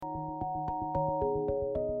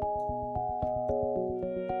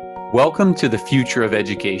Welcome to the Future of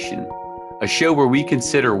Education, a show where we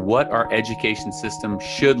consider what our education system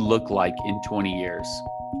should look like in 20 years.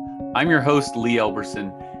 I'm your host, Lee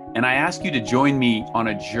Elberson, and I ask you to join me on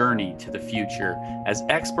a journey to the future as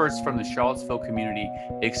experts from the Charlottesville community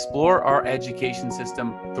explore our education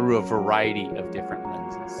system through a variety of different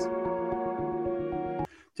lenses.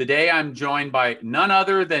 Today, I'm joined by none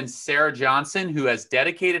other than Sara Johnson, who has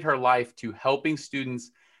dedicated her life to helping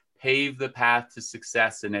students pave the path to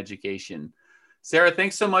success in education. Sara,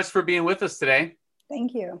 thanks so much for being with us today.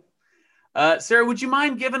 Thank you. Sara, would you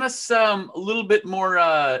mind giving us a little bit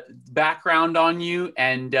more background on you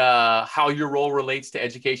and how your role relates to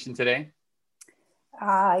education today?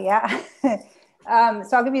 Yeah. So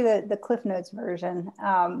I'll give you the Cliff Notes version.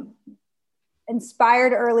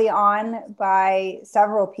 Inspired early on by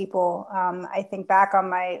several people. I think back on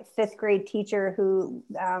my fifth grade teacher who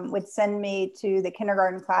would send me to the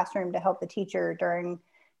kindergarten classroom to help the teacher during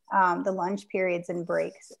the lunch periods and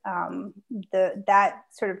breaks. That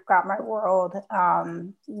sort of got my world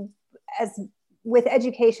as with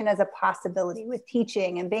education as a possibility, with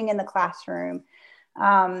teaching and being in the classroom.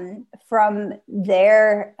 From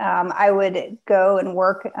there, I would go and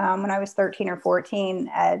work when I was 13 or 14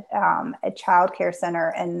 at a child care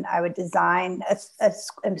center, and I would design a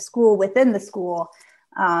school within the school.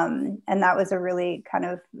 And that was a really kind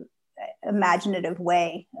of imaginative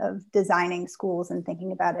way of designing schools and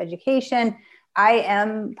thinking about education. I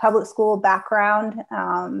am public school background.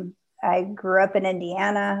 I grew up in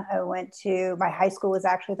Indiana. My high school was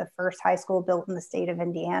actually the first high school built in the state of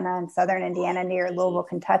Indiana, in southern Indiana near Louisville,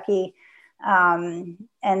 Kentucky.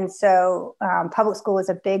 And so public school was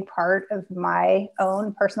a big part of my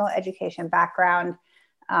own personal education background.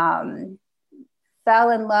 Fell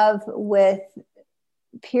in love with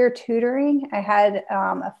peer tutoring. I had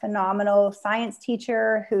a phenomenal science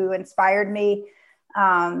teacher who inspired me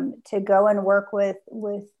to go and work with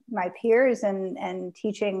my peers and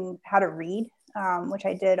teaching how to read, which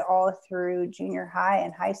I did all through junior high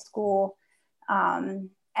and high school.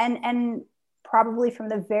 And probably from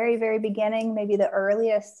the very, very beginning, maybe the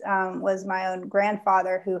earliest was my own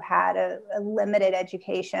grandfather, who had a limited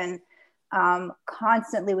education.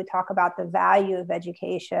 Constantly would talk about the value of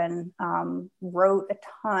education, wrote a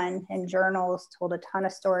ton in journals, told a ton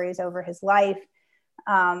of stories over his life.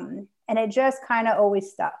 And it just kind of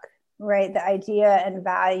always stuck, right? The idea and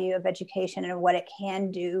value of education and what it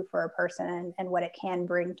can do for a person and what it can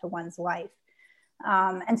bring to one's life.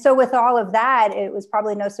 And so with all of that, it was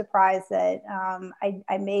probably no surprise that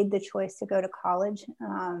I made the choice to go to college.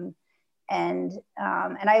 And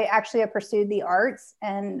I actually have pursued the arts,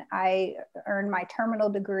 and I earned my terminal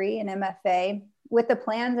degree in MFA with the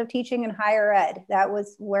plans of teaching in higher ed. That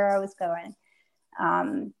was where I was going.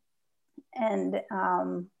 And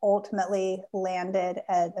ultimately landed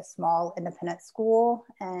at a small independent school.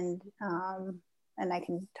 And I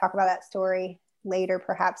can talk about that story later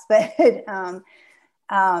perhaps, but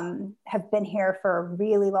have been here for a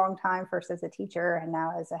really long time, first as a teacher and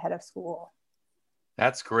now as a head of school.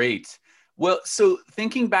 That's great. Well, so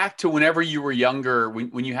thinking back to whenever you were younger,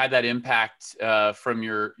 when you had that impact from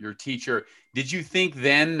your teacher, did you think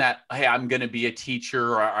then that, hey, I'm going to be a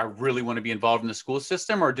teacher, or I really want to be involved in the school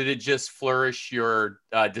system, or did it just flourish your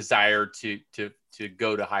desire to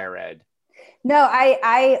go to higher ed? No,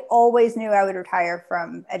 I always knew I would retire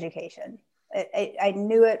from education. I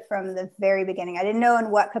knew it from the very beginning. I didn't know in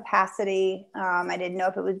what capacity. I didn't know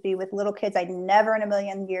if it would be with little kids. I never in a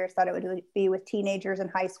million years thought it would be with teenagers in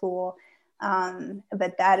high school.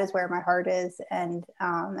 But that is where my heart is. And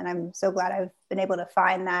I'm so glad I've been able to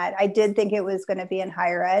find that. I did think it was going to be in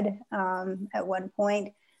higher ed at one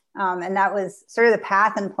point. And that was sort of the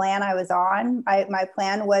path and plan I was on. My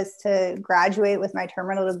plan was to graduate with my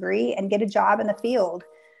terminal degree and get a job in the field.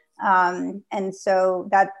 And so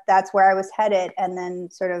that's where I was headed, and then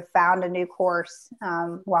sort of found a new course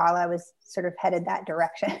while I was sort of headed that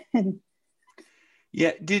direction.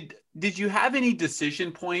 Yeah. Did you have any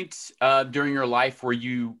decision points during your life where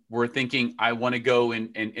you were thinking, I want to go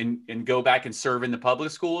and go back and serve in the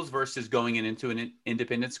public schools versus going into an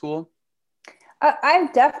independent school? I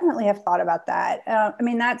definitely have thought about that. I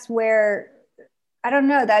mean, that's where, I don't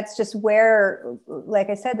know, that's just where, like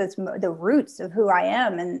I said, that's the roots of who I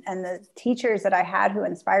am. And the teachers that I had who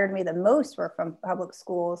inspired me the most were from public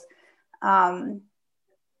schools.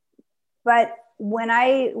 But when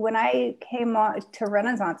I came on to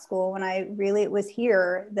Renaissance School, it was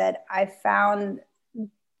here that I found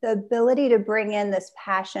the ability to bring in this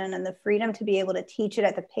passion and the freedom to be able to teach it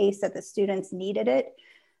at the pace that the students needed it,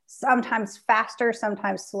 sometimes faster,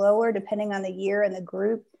 sometimes slower, depending on the year and the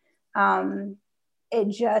group. it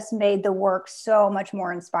just made the work so much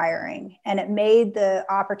more inspiring, and it made the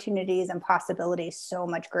opportunities and possibilities so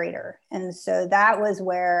much greater. And so that was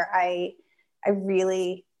where I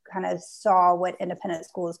really kind of saw what independent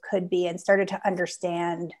schools could be and started to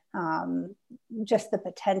understand just the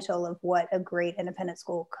potential of what a great independent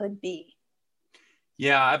school could be.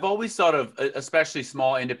 Yeah, I've always thought of especially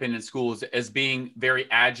small independent schools as being very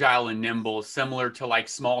agile and nimble, similar to like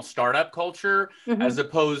small startup culture, as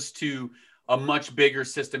opposed to a much bigger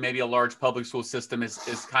system. Maybe a large public school system is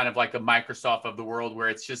kind of like a Microsoft of the world, where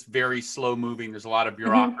it's just very slow moving. There's a lot of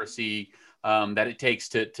bureaucracy that it takes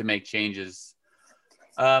to make changes.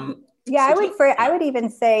 Yeah, I would even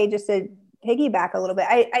say, just to piggyback a little bit,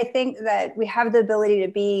 I think that we have the ability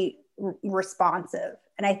to be responsive.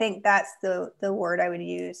 And I think that's the word I would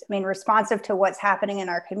use. I mean, responsive to what's happening in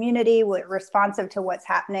our community, responsive to what's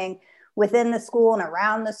happening within the school and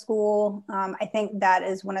around the school. I think that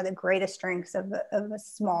is one of the greatest strengths of a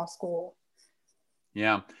small school.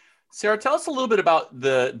 Yeah. Sara, tell us a little bit about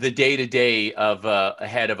the day-to-day of a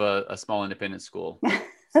head of a small independent school.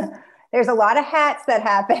 There's a lot of hats that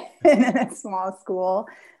happen in a small school.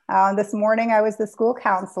 This morning I was the school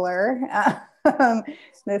counselor.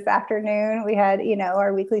 This afternoon we had,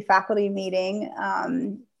 our weekly faculty meeting,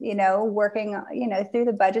 working, through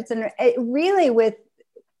the budgets, and it really with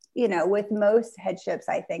most headships,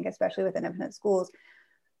 I think, especially with independent schools,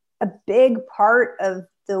 a big part of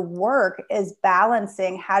the work is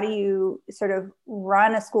balancing how do you sort of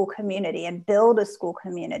run a school community and build a school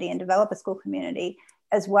community and develop a school community,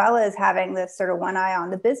 as well as having this sort of one eye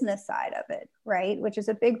on the business side of it, right? Which is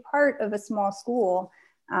a big part of a small school.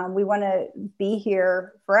 We want to be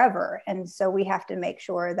here forever. And so we have to make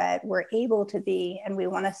sure that we're able to be, and we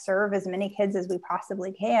want to serve as many kids as we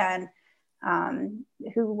possibly can,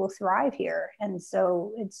 who will thrive here. And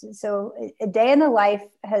so a day in the life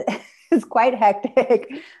is quite hectic.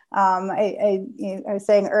 I was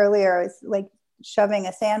saying earlier, I was like shoving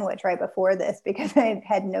a sandwich right before this because I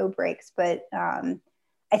had no breaks, but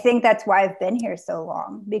I think that's why I've been here so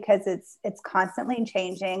long, because it's constantly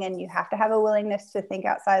changing, and you have to have a willingness to think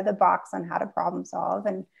outside the box on how to problem solve.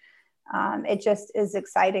 And it just is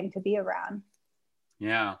exciting to be around.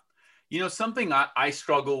 Yeah. Something I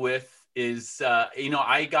struggle with is,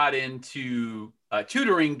 I got into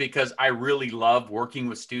tutoring because I really love working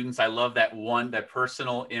with students. I love that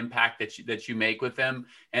personal impact that you make with them.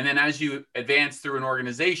 And then as you advance through an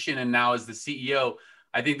organization, and now as the CEO,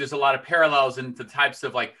 I think there's a lot of parallels in the types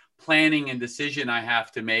of like planning and decision I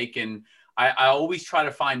have to make. And I always try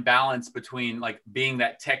to find balance between like being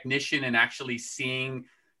that technician and actually seeing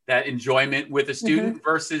that enjoyment with a student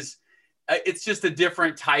versus it's just a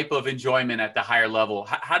different type of enjoyment at the higher level.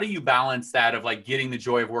 How do you balance that of like getting the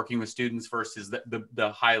joy of working with students versus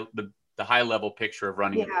the high level picture of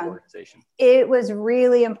running an organization? It was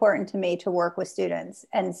really important to me to work with students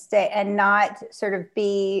and stay and not sort of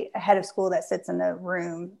be a head of school that sits in the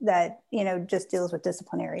room that, just deals with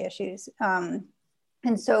disciplinary issues. And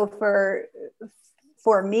so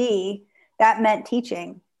for me, that meant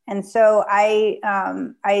teaching. And so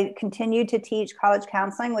I continued to teach college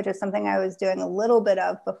counseling, which is something I was doing a little bit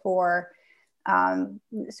of before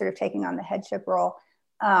sort of taking on the headship role.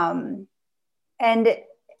 And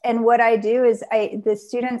what I do is the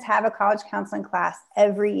students have a college counseling class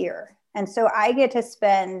every year. And so I get to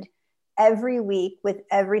spend every week with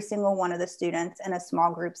every single one of the students in a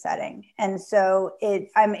small group setting. And so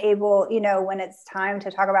I'm able, when it's time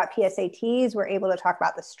to talk about PSATs, we're able to talk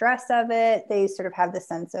about the stress of it. They sort of have the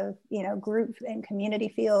sense of, group and community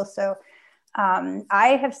feel. So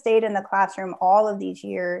I have stayed in the classroom all of these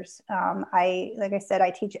years. Like I said,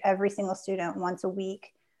 I teach every single student once a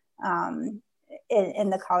week in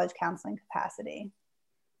the college counseling capacity.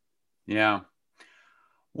 Yeah.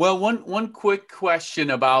 Well, one quick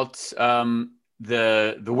question about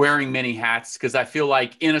the wearing many hats, because I feel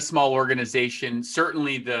like in a small organization,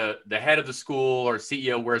 certainly the head of the school or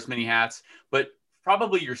CEO wears many hats, but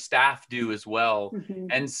probably your staff do as well.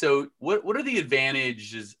 And so what are the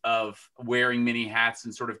advantages of wearing many hats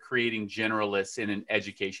and sort of creating generalists in an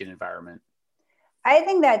education environment? I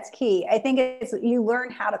think that's key. I think you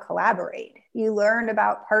learn how to collaborate. You learn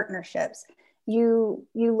about partnerships. You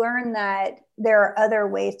learn that there are other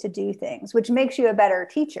ways to do things, which makes you a better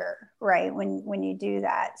teacher, right? When you do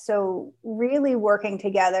that. So really working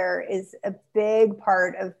together is a big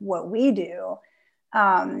part of what we do.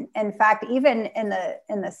 In fact, even in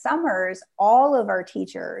the summers, all of our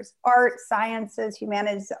teachers, art, sciences,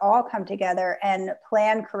 humanities, all come together and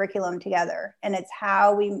plan curriculum together. And it's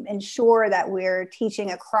how we ensure that we're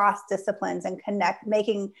teaching across disciplines and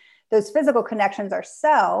making those physical connections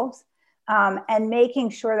ourselves, and making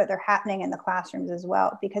sure that they're happening in the classrooms as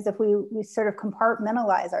well. Because if we sort of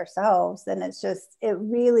compartmentalize ourselves, then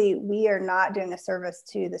we are not doing a service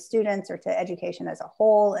to the students or to education as a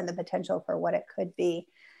whole and the potential for what it could be.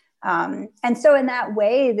 And so in that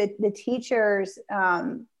way, the teachers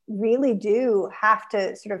really do have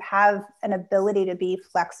to sort of have an ability to be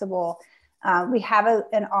flexible. We have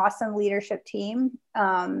an awesome leadership team,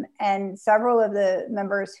 and several of the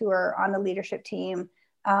members who are on the leadership team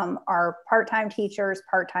are part-time teachers,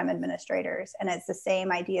 part-time administrators. And it's the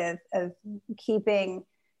same idea of keeping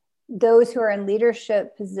those who are in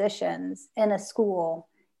leadership positions in a school,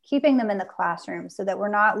 keeping them in the classroom so that we're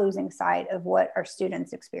not losing sight of what our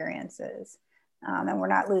students' experience is. And we're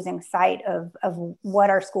not losing sight of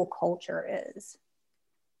what our school culture is.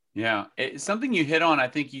 Yeah, it's something you hit on. I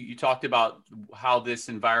think you talked about how this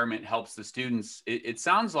environment helps the students. It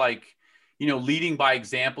sounds like, leading by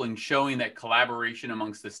example and showing that collaboration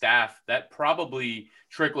amongst the staff, that probably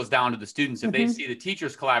trickles down to the students. If they see the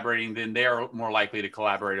teachers collaborating, then they're more likely to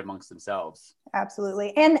collaborate amongst themselves.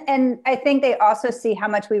 Absolutely. And I think they also see how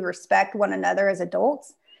much we respect one another as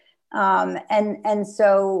adults. And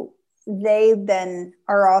so they then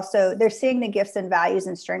they're seeing the gifts and values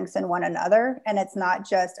and strengths in one another. And it's not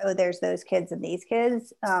just, there's those kids and these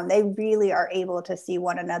kids. They really are able to see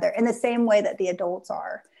one another in the same way that the adults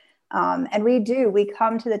are. And we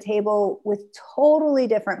come to the table with totally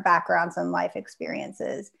different backgrounds and life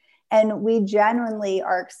experiences. And we genuinely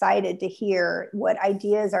are excited to hear what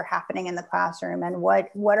ideas are happening in the classroom and what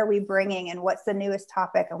are we bringing and what's the newest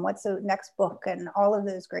topic and what's the next book and all of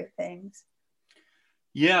those great things.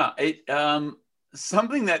 Yeah,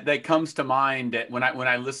 something that comes to mind that when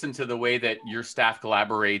I listen to the way that your staff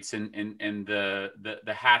collaborates and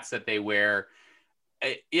the hats that they wear,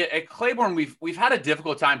 at Claiborne, we've had a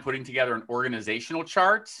difficult time putting together an organizational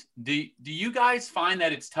chart. Do you guys find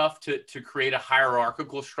that it's tough to create a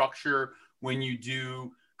hierarchical structure when you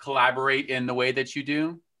do collaborate in the way that you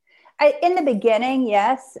do? In the beginning,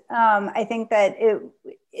 yes. I think that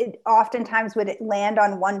it oftentimes would land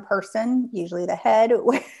on one person, usually the head,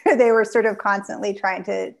 where they were sort of constantly trying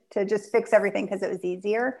to just fix everything because it was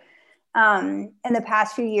easier. In the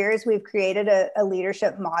past few years, we've created a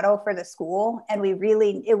leadership model for the school, and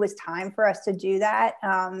it was time for us to do that.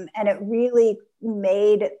 And it really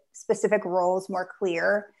made specific roles more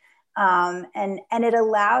clear. And it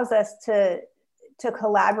allows us to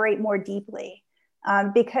collaborate more deeply.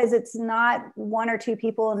 Because it's not one or two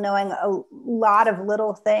people knowing a lot of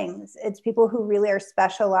little things. It's people who really are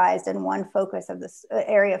specialized in one focus of this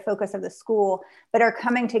area of focus of the school, but are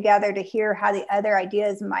coming together to hear how the other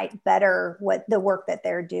ideas might better what the work that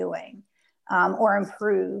they're doing, or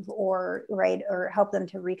improve or help them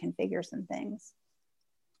to reconfigure some things.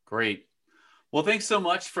 Great. Well, thanks so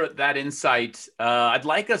much for that insight. I'd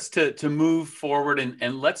like us to move forward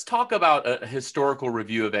and let's talk about a historical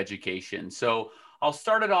review of education. So I'll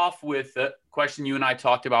start it off with a question you and I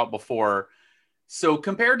talked about before. So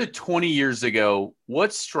compared to 20 years ago,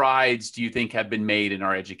 what strides do you think have been made in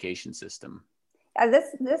our education system?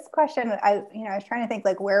 This question, I was trying to think,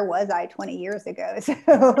 like, where was I 20 years ago? So,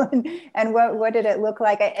 and what did it look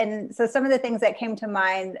like? And so some of the things that came to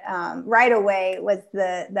mind right away was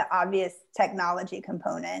the obvious technology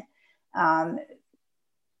component.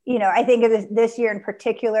 I think of this year in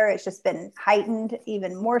particular, it's just been heightened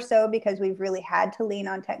even more so because we've really had to lean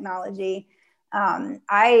on technology.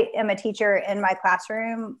 I am a teacher in my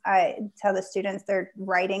classroom. I tell the students they're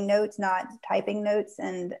writing notes, not typing notes.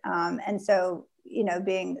 And so,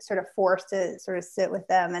 being sort of forced to sort of sit with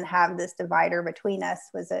them and have this divider between us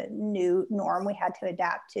was a new norm we had to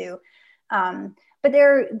adapt to. But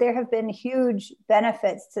there have been huge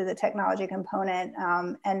benefits to the technology component,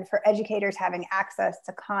 and for educators having access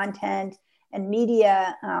to content and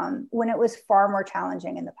media when it was far more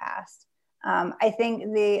challenging in the past. I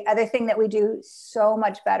think the other thing that we do so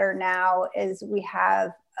much better now is we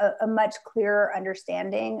have a much clearer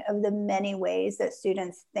understanding of the many ways that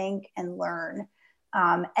students think and learn.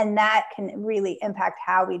 And that can really impact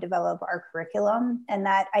how we develop our curriculum. And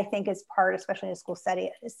that, I think, is part, especially in a school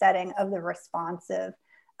setting, of the responsive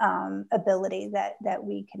ability that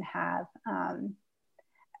we can have.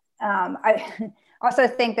 I also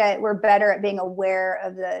think that we're better at being aware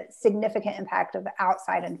of the significant impact of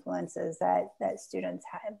outside influences that students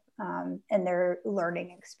have in their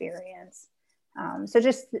learning experience. So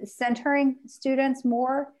just centering students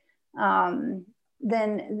more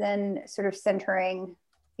than sort of centering,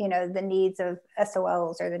 the needs of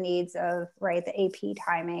SOLs or the needs of, the AP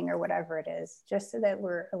timing or whatever it is, just so that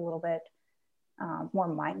we're a little bit more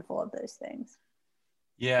mindful of those things.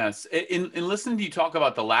 Yes. In listening to you talk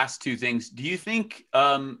about the last two things, do you think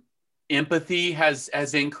empathy has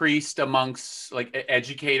increased amongst like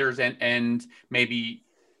educators and maybe,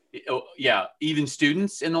 yeah, even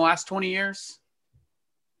students in the last 20 years?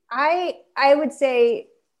 I would say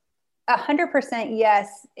 100%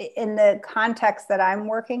 yes, in the context that I'm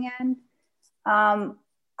working in.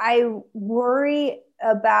 I worry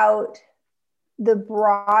about the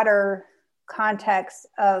broader context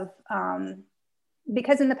of,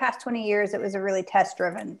 because in the past 20 years, it was a really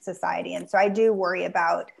test-driven society. And so I do worry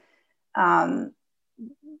about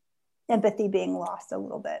empathy being lost a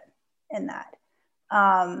little bit in that.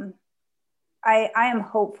 I am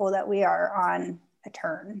hopeful that we are on a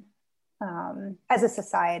turn as a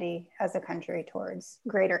society, as a country, towards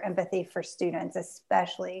greater empathy for students,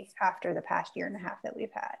 especially after the past year and a half that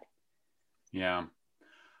we've had. Yeah.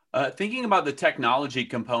 Thinking about the technology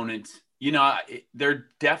component, there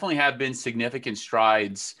definitely have been significant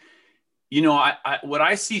strides. What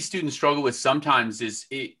I see students struggle with sometimes is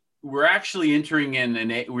we're actually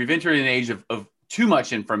we've entered an age of too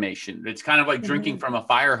much information. It's kind of like drinking from a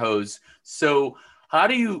fire hose. So how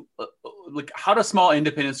do small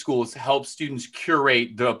independent schools help students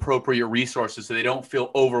curate the appropriate resources so they don't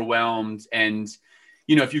feel overwhelmed? And,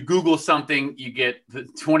 if you Google something, you get the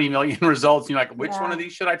 20 million results. And you're like, which one of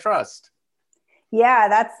these should I trust?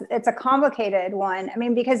 Yeah, it's a complicated one. I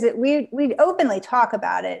mean, because we openly talk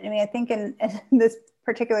about it. I mean, I think in this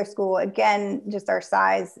particular school, again, just our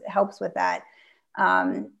size helps with that.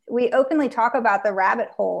 We openly talk about the rabbit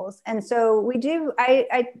holes. And so we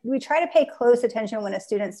try to pay close attention when a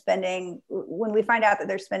student's when we find out that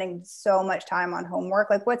they're spending so much time on homework,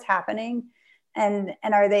 like what's happening, and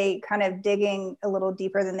are they kind of digging a little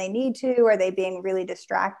deeper than they need to? Are they being really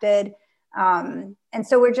distracted? And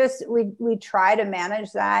so we try to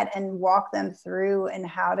manage that and walk them through and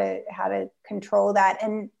how to control that.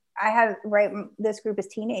 And this group is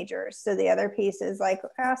teenagers. So the other piece is like,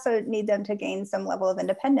 I also need them to gain some level of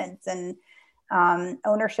independence and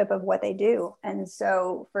ownership of what they do. And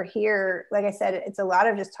so for here, like I said, it's a lot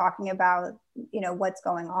of just talking about, what's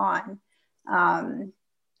going on.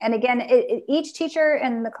 And again, each teacher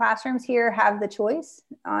in the classrooms here have the choice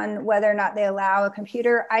on whether or not they allow a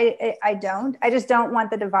computer. I don't. I just don't want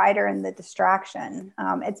the divider and the distraction.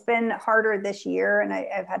 It's been harder this year, and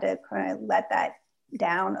I've had to kind of let that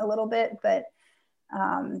down a little bit, but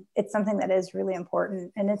it's something that is really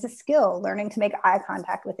important. And it's a skill, learning to make eye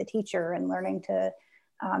contact with the teacher and learning to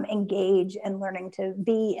engage and learning to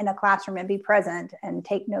be in a classroom and be present and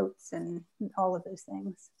take notes and all of those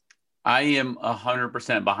things. I am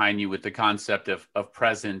 100% behind you with the concept of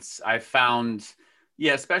presence. I found,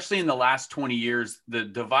 especially in the last 20 years, the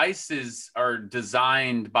devices are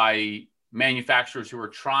designed by manufacturers who are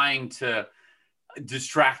trying to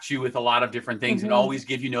distract you with a lot of different things and always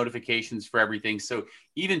give you notifications for everything. So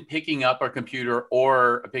even picking up a computer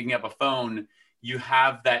or picking up a phone, you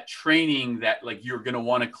have that training that like you're going to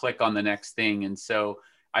want to click on the next thing. And so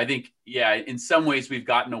I think, in some ways we've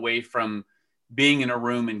gotten away from being in a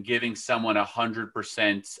room and giving someone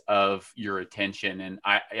 100% of your attention. And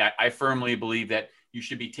I firmly believe that you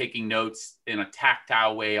should be taking notes in a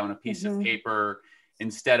tactile way on a piece of paper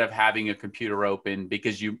instead of having a computer open,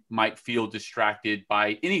 because you might feel distracted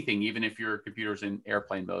by anything, even if your computer's in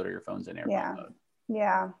airplane mode or your phone's in airplane mode.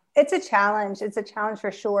 Yeah, it's a challenge. It's a challenge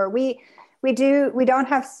for sure. We don't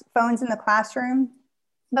have phones in the classroom,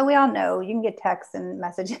 but we all know you can get texts and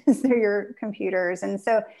messages through your computers. And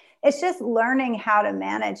so it's just learning how to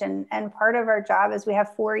manage. And part of our job is we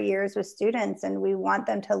have 4 years with students, and we want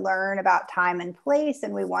them to learn about time and place.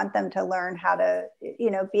 And we want them to learn how to,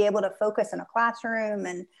 be able to focus in a classroom.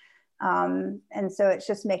 And so it's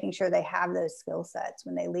just making sure they have those skill sets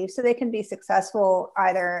when they leave so they can be successful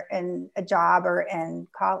either in a job or in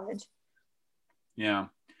college. Yeah.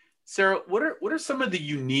 Sara, what are some of the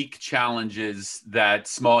unique challenges that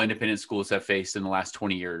small independent schools have faced in the last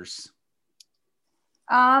 20 years?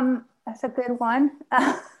 That's a good one.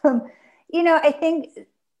 I think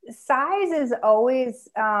size is always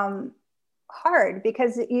hard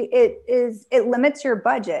because it limits your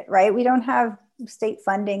budget, right? We don't have state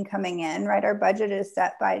funding coming in, right? Our budget is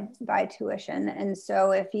set by tuition. And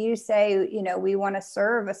so if you say, we want to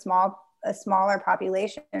serve a smaller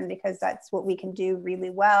population because that's what we can do really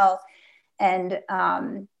well, and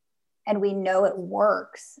we know it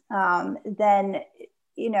works, then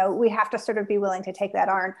we have to sort of be willing to take that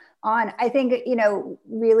on. I think,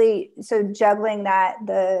 really, so juggling that,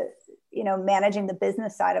 managing the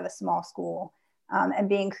business side of a small school, and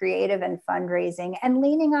being creative and fundraising and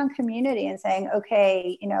leaning on community and saying,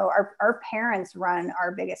 okay, our parents run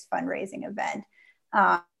our biggest fundraising event.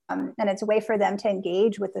 and it's a way for them to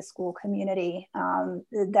engage with the school community.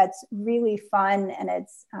 That's really fun, and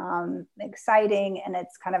it's exciting, and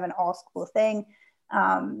it's kind of an all school thing.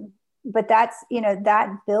 But that's, that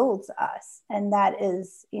builds us, and that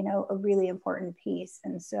is, a really important piece.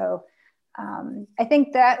 And so I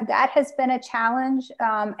think that has been a challenge.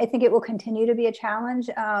 I think it will continue to be a challenge,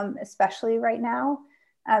 especially right now,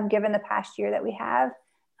 given the past year that we have.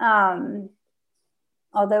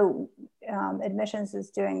 Although admissions is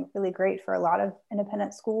doing really great for a lot of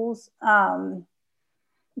independent schools. Yeah,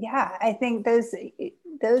 I think those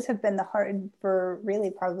have been probably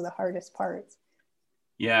the hardest parts.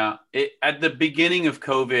 Yeah. At the beginning of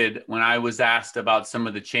COVID, when I was asked about some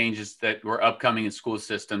of the changes that were upcoming in school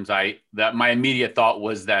systems, my immediate thought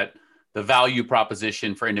was that the value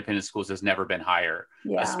proposition for independent schools has never been higher,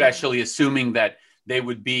 especially assuming that they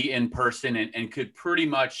would be in person and could pretty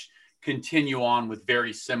much continue on with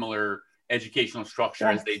very similar educational structure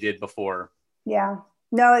as they did before. Yeah.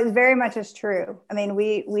 No, it very much is true. I mean,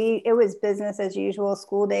 it was business as usual,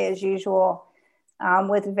 school day as usual,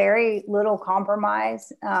 with very little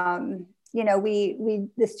compromise. The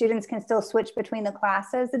students can still switch between the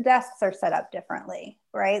classes. The desks are set up differently,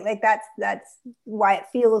 right? Like that's why it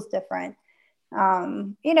feels different.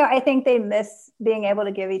 I think they miss being able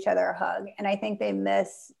to give each other a hug. And I think they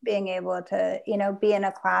miss being able to, be in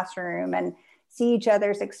a classroom and see each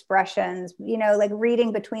other's expressions, like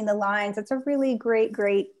reading between the lines. It's a really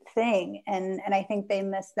great thing. And I think they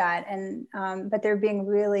miss that. And, but they're being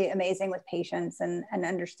really amazing with patience and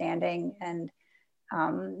understanding. And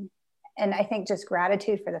I think just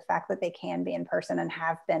gratitude for the fact that they can be in person and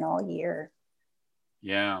have been all year.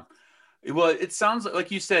 Yeah. Well, it sounds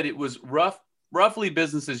like you said it was roughly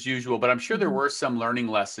business as usual, but I'm sure there were some learning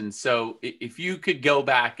lessons. So if you could go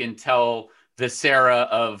back and tell the Sara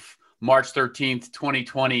of March 13th,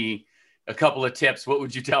 2020, a couple of tips, what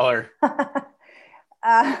would you tell her?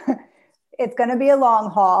 It's going to be a long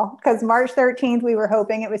haul, because March 13th, we were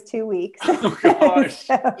hoping it was 2 weeks. Oh, gosh.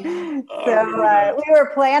 We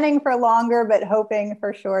were planning for longer, but hoping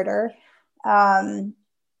for shorter. The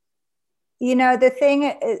thing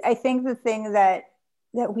that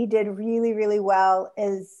we did really, really well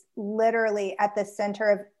is literally at the center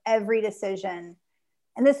of every decision.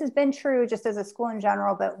 And this has been true just as a school in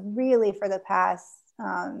general, but really for the past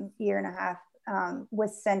year and a half,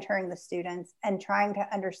 was centering the students and trying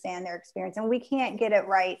to understand their experience. And we can't get it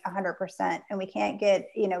right 100%. And we can't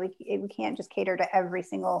we can't just cater to every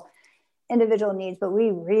single individual needs, but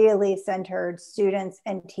we really centered students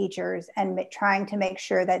and teachers and trying to make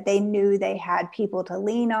sure that they knew they had people to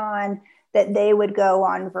lean on, that they would go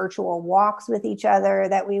on virtual walks with each other,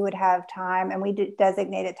 that we would have time, and we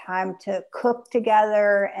designated time to cook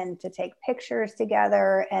together and to take pictures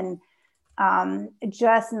together, and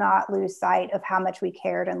just not lose sight of how much we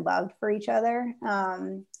cared and loved for each other.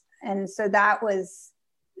 And so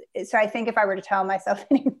I think if I were to tell myself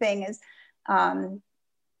anything is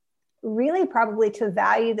really probably to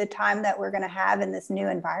value the time that we're going to have in this new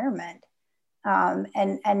environment,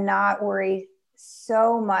 and not worry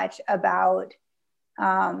so much about,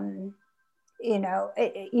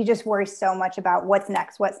 you just worry so much about what's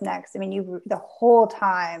next. I mean, the whole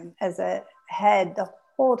time as a head, the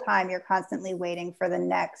whole time you're constantly waiting for the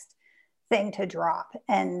next thing to drop.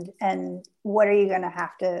 And what are you going to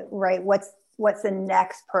have to, right? What's the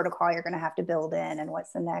next protocol you're going to have to build in, and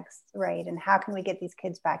what's the next, right? And how can we get these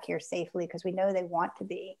kids back here safely? Because we know they want to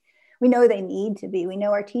be, we know they need to be, we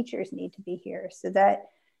know our teachers need to be here, so that,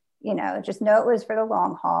 just know it was for the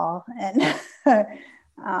long haul. And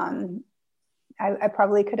I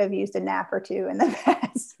probably could have used a nap or two in the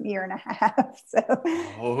past year and a half. So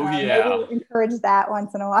maybe encourage that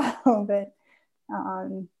once in a while, but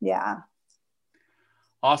yeah.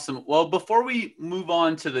 Awesome. Well, before we move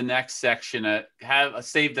on to the next section, have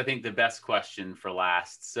saved, I think, the best question for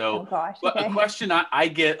last. So a question I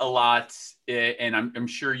get a lot, and I'm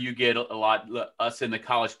sure you get a lot, us in the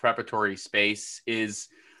college preparatory space, is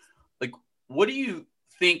like, what do you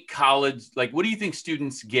think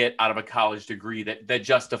students get out of a college degree that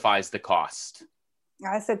justifies the cost?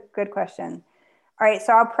 That's a good question. All right.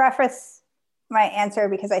 So I'll preface my answer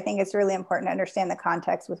because I think it's really important to understand the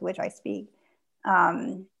context with which I speak.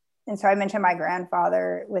 And so I mentioned my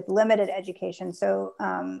grandfather with limited education. So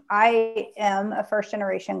I am a first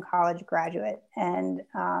generation college graduate and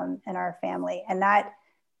in our family. And that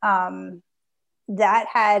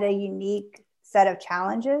had a unique set of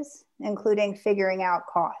challenges, including figuring out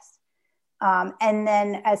costs. And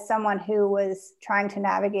then as someone who was trying to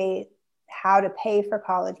navigate how to pay for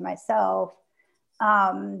college myself,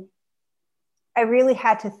 I really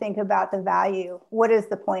had to think about the value. What is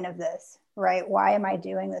the point of this, right? Why am I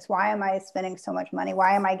doing this? Why am I spending so much money?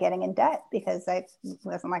 Why am I getting in debt? Because I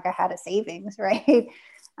wasn't like I had a savings, right?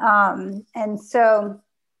 And so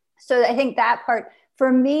I think that part for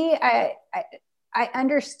me, I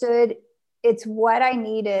understood it's what I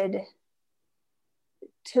needed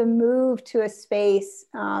to move to a space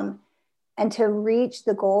and to reach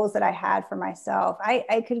the goals that I had for myself.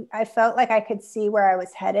 I felt like I could see where I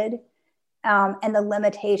was headed. And the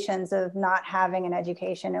limitations of not having an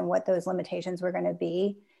education and what those limitations were going to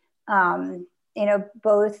be.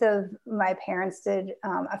 Both of my parents did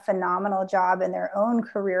a phenomenal job in their own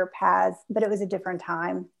career paths, but it was a different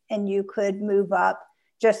time, and you could move up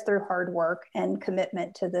just through hard work and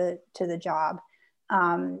commitment to the job.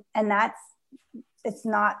 And it's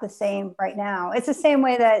not the same right now. It's the same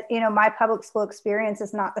way that, my public school experience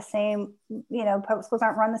is not the same. Public schools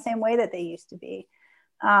aren't run the same way that they used to be.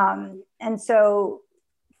 And so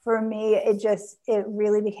for me, it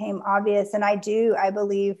really became obvious. And I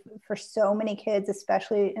believe for so many kids,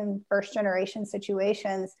 especially in first generation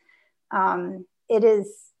situations,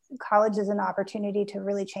 college is an opportunity to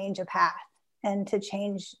really change a path and to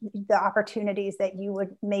change the opportunities that you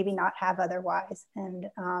would maybe not have otherwise. And,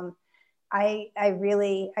 I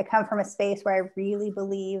come from a space where I really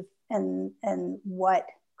believe in what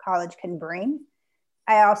college can bring.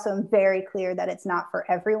 I also am very clear that it's not for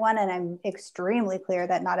everyone. And I'm extremely clear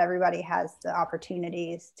that not everybody has the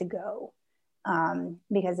opportunities to go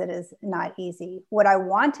because it is not easy. What I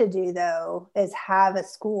want to do, though, is have a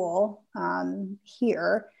school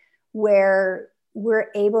here where we're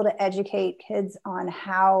able to educate kids on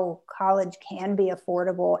how college can be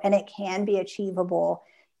affordable and it can be achievable,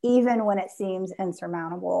 even when it seems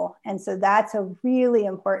insurmountable. And so that's a really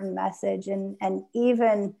important message. And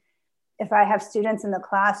even if I have students in the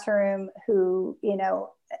classroom who,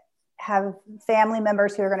 have family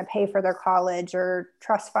members who are going to pay for their college or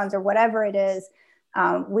trust funds or whatever it is,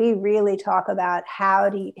 we really talk about how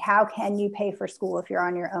can you pay for school if you're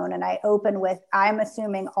on your own? And I open with, I'm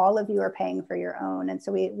assuming all of you are paying for your own. And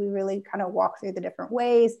so we really kind of walk through the different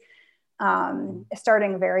ways,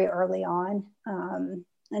 starting very early on.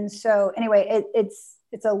 And so anyway,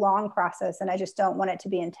 it's a long process, and I just don't want it to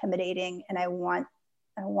be intimidating. And I want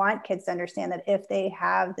kids to understand that if they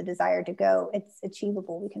have the desire to go, it's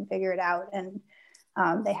achievable. We can figure it out. And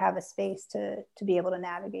they have a space to be able to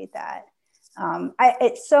navigate that.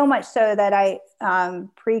 It's so much so that I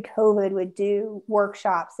pre-COVID would do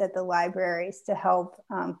workshops at the libraries to help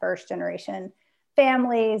first generation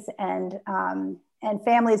families and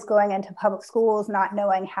families going into public schools, not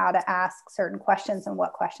knowing how to ask certain questions and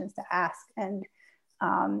what questions to ask. And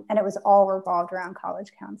it was all revolved around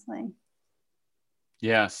college counseling.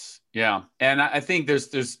 Yes. Yeah. And I think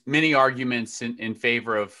there's many arguments in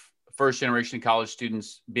favor of first generation college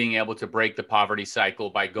students being able to break the poverty cycle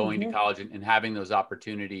by going to college and having those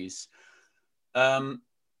opportunities. In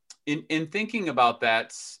thinking about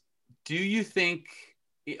that, do you think,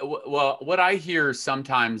 well, what I hear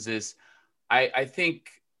sometimes is I think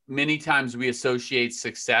many times we associate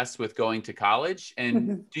success with going to college.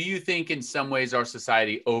 And do you think in some ways our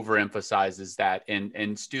society overemphasizes that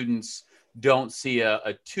and students don't see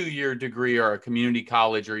a 2-year degree or a community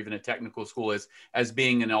college or even a technical school as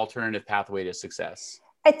being an alternative pathway to success?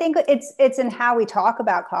 I think it's in how we talk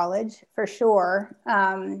about college, for sure.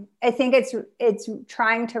 I think it's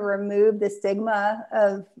trying to remove the stigma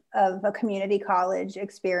of a community college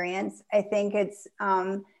experience. I think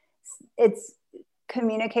it's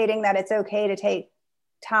communicating that it's okay to take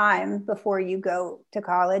time before you go to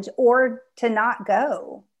college or to not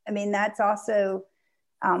go. I mean, that's also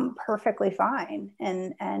perfectly fine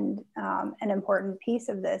and an important piece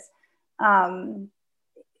of this.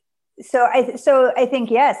 So I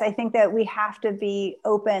think, yes, I think that we have to be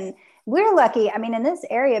open. We're lucky. I mean, in this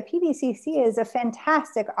area, PVCC is a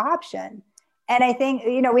fantastic option. And I think,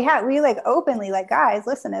 we like openly, like, guys,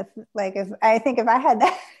 listen, if I had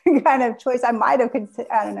that kind of choice, I might've considered,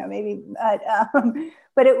 I don't know, maybe,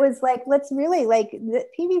 but it was like, let's really like the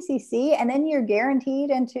PVCC, and then you're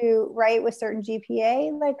guaranteed into, right, with certain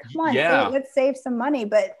GPA, like, come on, let's save some money.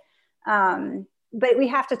 But we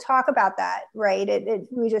have to talk about that, right?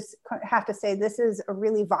 We just have to say, this is a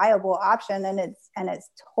really viable option, and it's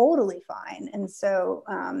totally fine. And so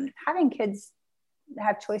having kids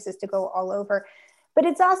have choices to go all over, but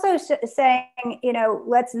it's also saying,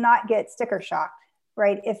 let's not get sticker shocked,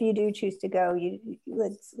 right? If you do choose to go,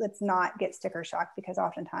 let's not get sticker shocked, because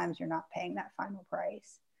oftentimes you're not paying that final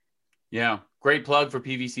price. Yeah. Great plug for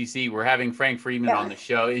PVCC. We're having Frank Friedman on the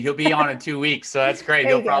show. He'll be on in 2 weeks. So that's great.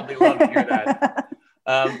 He'll probably love to hear that.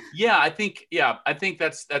 I think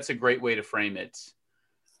that's a great way to frame it.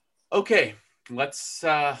 Okay, let's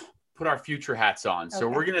put our future hats on. So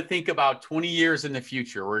we're going to think about 20 years in the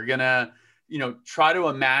future. We're going to, try to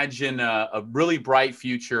imagine a really bright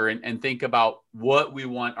future and think about what we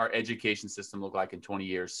want our education system to look like in 20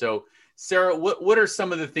 years. So Sara, what are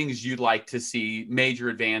some of the things you'd like to see major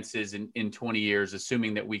advances in 20 years,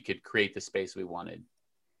 assuming that we could create the space we wanted?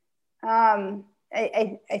 I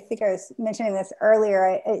think I was mentioning this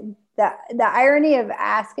earlier. The irony of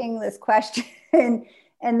asking this question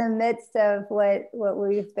in the midst of what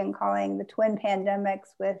we've been calling the twin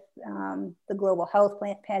pandemics with the global health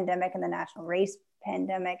pandemic and the national race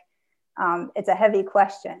pandemic, it's a heavy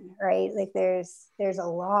question, right? Like there's a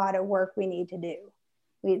lot of work we need to do.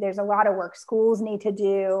 There's a lot of work schools need to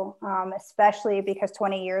do, especially because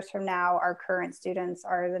 20 years from now, our current students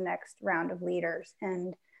are the next round of leaders.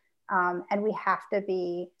 And we have to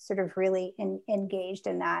be sort of really engaged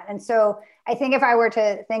in that. And so I think if I were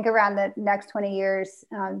to think around the next 20 years,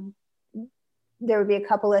 there would be a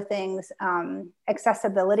couple of things.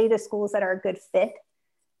 Accessibility to schools that are a good fit.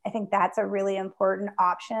 I think that's a really important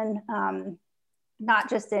option, not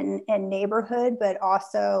just in neighborhood, but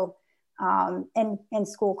also in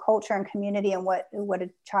school culture and community and what a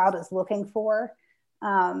child is looking for.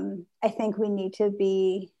 I think we need to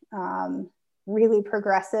be really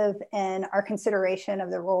progressive in our consideration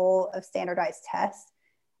of the role of standardized tests,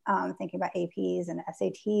 thinking about APs and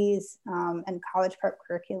SATs and college prep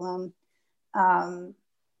curriculum,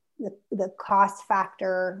 the cost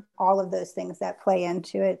factor, all of those things that play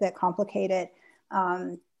into it, that complicate it.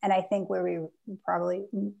 And I think where we probably,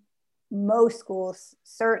 most schools,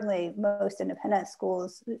 certainly most independent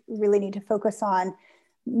schools, really need to focus on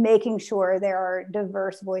making sure there are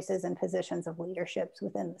diverse voices and positions of leaderships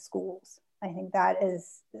within the schools. I think that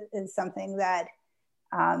is something that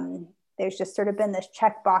there's just sort of been this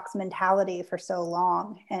checkbox mentality for so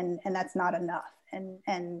long, and that's not enough.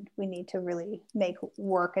 And we need to really make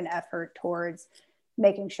work and effort towards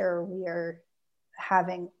making sure we are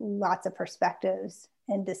having lots of perspectives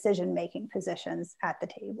and decision-making positions at the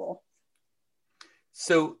table.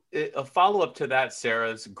 So a follow-up to that,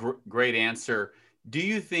 Sarah's great answer. Do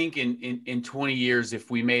you think in 20 years, if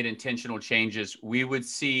we made intentional changes, we would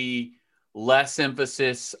see less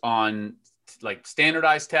emphasis on like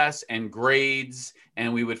standardized tests and grades,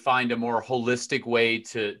 and we would find a more holistic way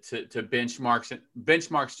to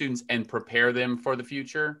benchmark students and prepare them for the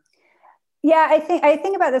future? Yeah, I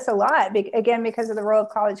think about this a lot, again, because of the role of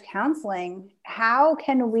college counseling. How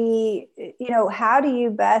can we, how do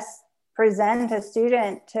you best present a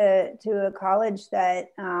student to a college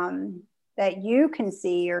that that you can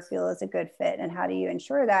see or feel is a good fit, and how do you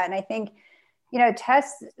ensure that? And I think,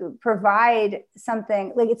 tests provide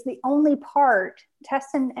something, like it's the only part,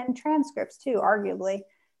 tests and transcripts too, arguably,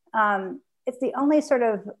 it's the only sort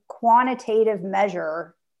of quantitative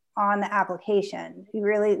measure on the application.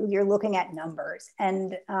 You're looking at numbers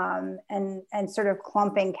and sort of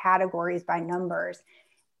clumping categories by numbers.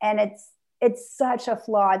 And it's such a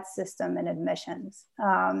flawed system in admissions.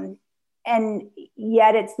 And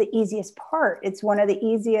yet it's the easiest part. It's one of the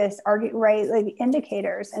easiest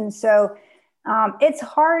indicators. And so it's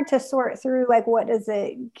hard to sort through, like, what does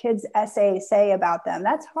a kid's essay say about them?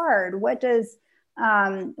 That's hard. What does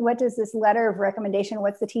this letter of recommendation,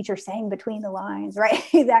 what's the teacher saying between the lines, right?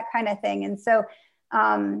 That kind of thing. And so,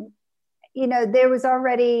 there was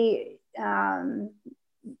already an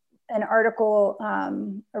article,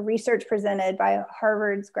 a research presented by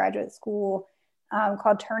Harvard's graduate school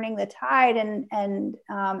called Turning the Tide. And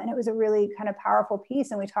it was a really kind of powerful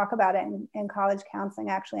piece. And we talk about it in college counseling.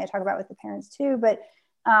 Actually, I talk about it with the parents too, but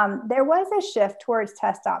there was a shift towards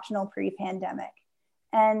test optional pre-pandemic.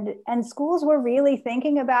 And schools were really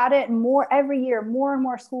thinking about it more every year. More and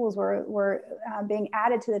more schools were being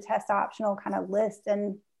added to the test optional kind of list.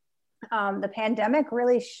 And the pandemic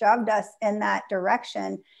really shoved us in that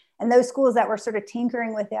direction. And those schools that were sort of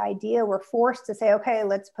tinkering with the idea were forced to say, okay,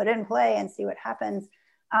 let's put it in play and see what happens.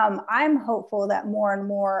 I'm hopeful that more and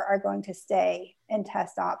more are going to stay in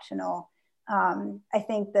test optional. I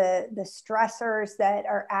think the stressors that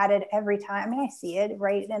are added every time, I mean, I see it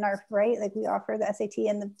right, like we offer the SAT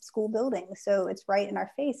in the school building. So it's right in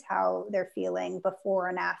our face how they're feeling before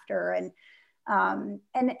and after. And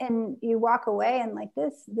you walk away and like,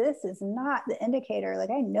 this is not the indicator. Like,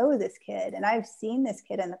 I know this kid and I've seen this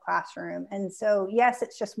kid in the classroom. And so, yes,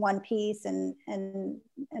 it's just one piece and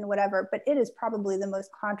whatever, but it is probably the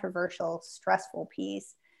most controversial, stressful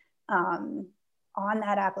piece on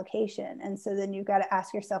that application. And so then you've got to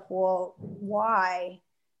ask yourself, well, why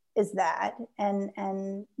is that?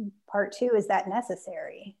 And part two, is that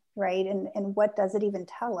necessary? right? And what does it even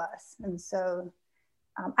tell us? And so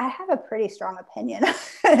I have a pretty strong opinion,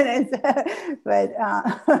 but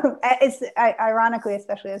it's ironically,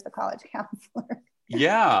 especially as the college counselor.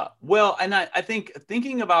 Yeah. Well, and I think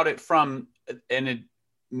thinking about it from an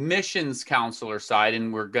admissions counselor side,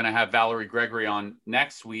 and we're going to have Valerie Gregory on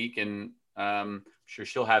next week, and I'm sure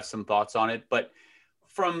she'll have some thoughts on it. But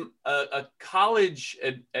from a college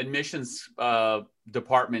admissions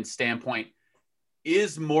department standpoint,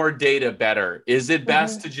 is more data better? Is it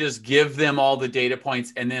best to just give them all the data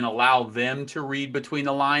points and then allow them to read between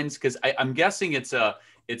the lines? Because I'm guessing it's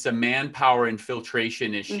a manpower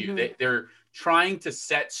infiltration issue. They're trying to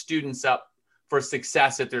set students up for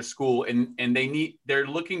success at their school, and they're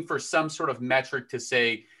looking for some sort of metric to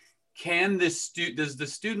say, does the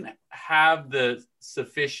student have the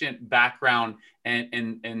sufficient background and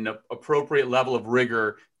the appropriate level of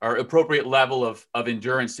rigor or appropriate level of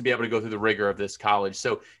endurance to be able to go through the rigor of this college?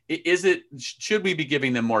 So should we be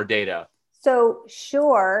giving them more data? So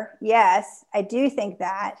sure, yes, I do think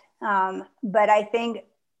that. But I think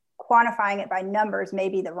quantifying it by numbers may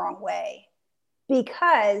be the wrong way,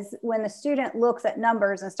 because when the student looks at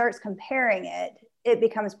numbers and starts comparing it, it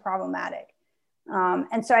becomes problematic.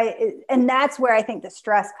 And that's where I think the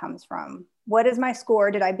stress comes from. What is my score?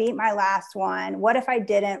 Did I beat my last one? What if I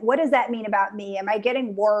didn't? What does that mean about me? Am I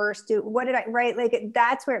getting worse? Right? Like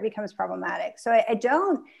that's where it becomes problematic. So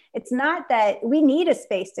it's not that we need a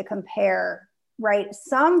space to compare, right?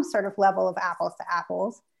 Some sort of level of apples to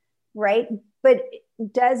apples, right? But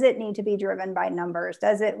does it need to be driven by numbers?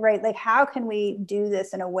 Does it, right? Like how can we do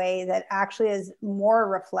this in a way that actually is more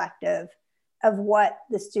reflective of what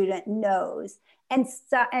the student knows, and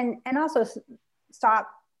also stop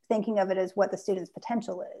thinking of it as what the student's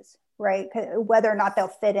potential is, right? Whether or not they'll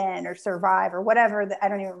fit in or survive or whatever. I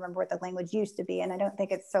don't even remember what the language used to be, and I don't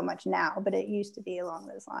think it's so much now, but it used to be along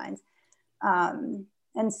those lines.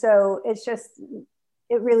 And so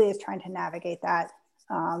it really is trying to navigate that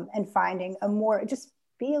and finding just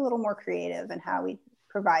be a little more creative in how we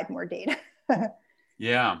provide more data.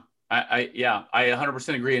 Yeah. I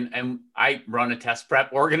 100% agree. And I run a test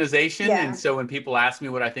prep organization. Yeah. And so when people ask me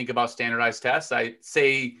what I think about standardized tests, I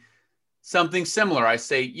say something similar. I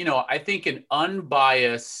say, I think an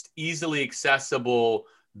unbiased, easily accessible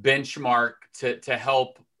benchmark to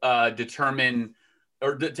help determine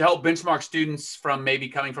or to help benchmark students from maybe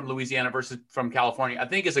coming from Louisiana versus from California, I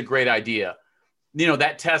think is a great idea.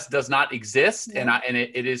 That test does not exist, and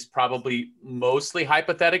it is probably mostly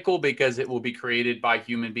hypothetical because it will be created by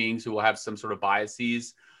human beings who will have some sort of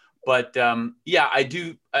biases. But I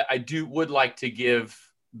would like to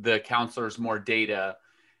give the counselors more data.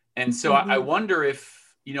 And so I wonder if,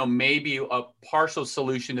 maybe a partial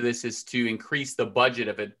solution to this is to increase the budget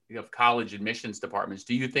of college admissions departments.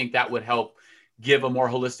 Do you think that would help give a more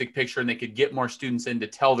holistic picture and they could get more students in to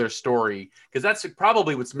tell their story? Because that's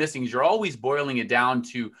probably what's missing, is you're always boiling it down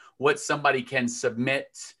to what somebody can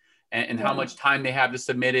submit and how much time they have to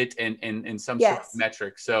submit it and some sort of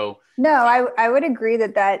metric. So no, I would agree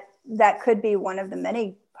that could be one of the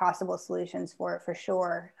many possible solutions for it, for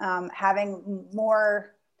sure. Having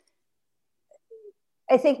more,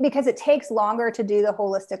 I think, because it takes longer to do the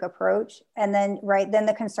holistic approach. And then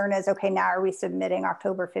the concern is, okay, now are we submitting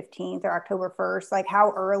October 15th or October 1st? Like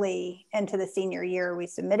how early into the senior year are we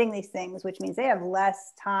submitting these things, which means they have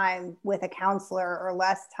less time with a counselor or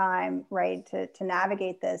less time, right, to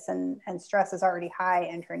navigate this, and stress is already high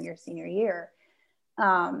entering your senior year.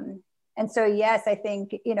 And so, yes, I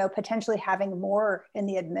think, potentially having more in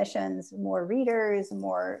the admissions, more readers,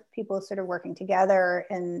 more people sort of working together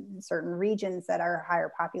in certain regions that are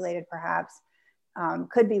higher populated, perhaps,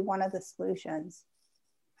 could be one of the solutions.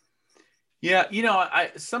 Yeah,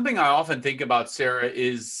 something I often think about, Sara,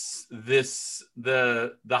 is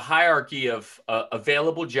the hierarchy of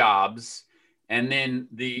available jobs, and then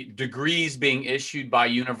the degrees being issued by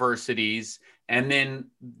universities, and then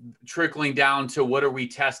trickling down to what are we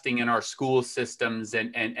testing in our school systems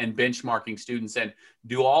and benchmarking students, and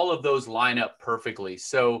do all of those line up perfectly?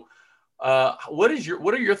 So what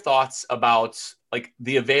are your thoughts about like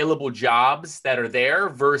the available jobs that are there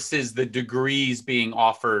versus the degrees being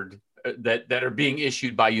offered that are being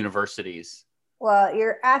issued by universities? Well,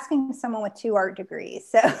 you're asking someone with 2 art degrees,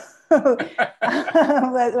 so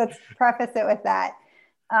let's preface it with that.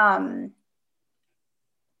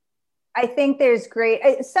 I think there's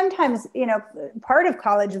sometimes, part of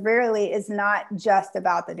college rarely is not just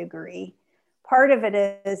about the degree. Part of it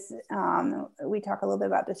is, we talk a little bit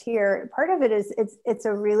about this here. Part of it is it's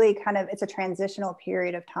a really it's a transitional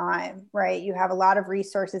period of time, right? You have a lot of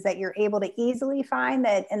resources that you're able to easily find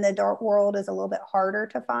that in the adult world is a little bit harder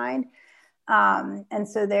to find. And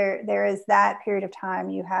so there is that period of time.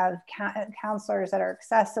 You have counselors that are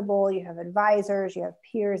accessible, you have advisors, you have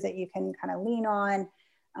peers that you can kind of lean on.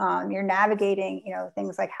 You're navigating,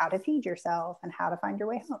 things like how to feed yourself and how to find your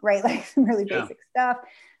way home, right? Like some really basic stuff.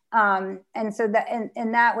 And so that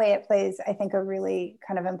in that way, it plays, I think, a really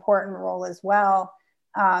kind of important role as well.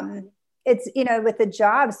 It's, with the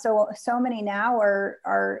jobs, so many now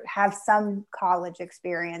have some college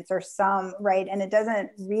experience or some, right. And it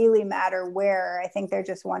doesn't really matter where. I think they're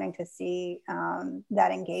just wanting to see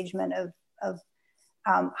that engagement of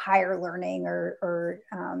higher learning or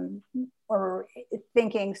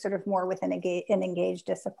thinking sort of more within an engaged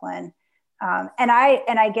discipline. And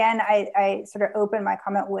I sort of open my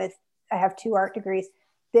comment with, I have 2 art degrees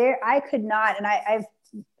there. I could not, and I've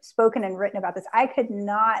spoken and written about this, I could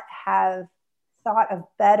not have thought of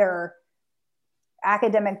better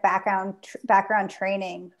academic background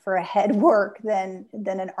training for a head work than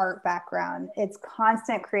an art background. It's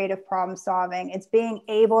constant creative problem solving. It's being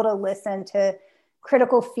able to listen to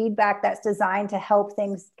critical feedback that's designed to help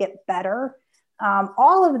things get better.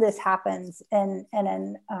 All of this happens in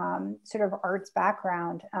sort of arts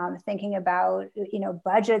background, thinking about,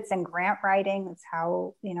 budgets and grant writing. It's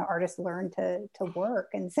how, artists learn to work.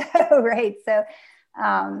 And so, right. So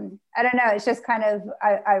I don't know, it's just kind of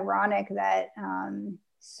ironic that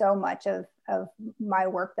so much of my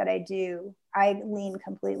work that I do, I lean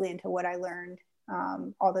completely into what I learned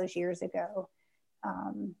all those years ago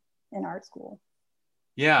in art school.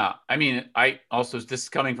 Yeah. I mean, this is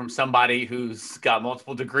coming from somebody who's got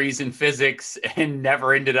multiple degrees in physics and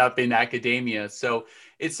never ended up in academia. So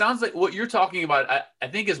it sounds like what you're talking about, I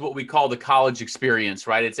think, is what we call the college experience,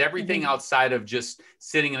 right? It's everything outside of just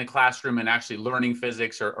sitting in a classroom and actually learning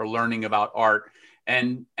physics or learning about art.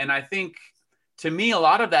 And I think, to me, a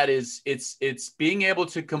lot of that is it's being able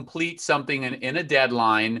to complete something in a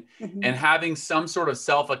deadline and having some sort of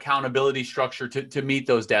self-accountability structure to meet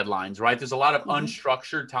those deadlines, right? There's a lot of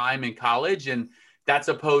unstructured time in college, and that's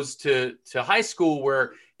opposed to high school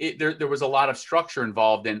where there was a lot of structure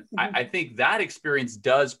involved. And I think that experience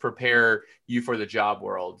does prepare you for the job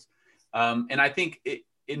world. And I think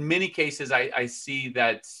in many cases, I see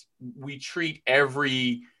that we treat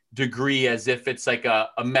every degree as if it's like a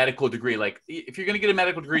medical degree. Like if you're going to get a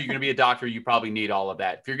medical degree, you're going to be a doctor, you probably need all of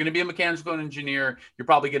that. If you're going to be a mechanical engineer, you're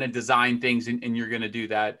probably going to design things and you're going to do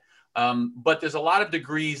that. But there's a lot of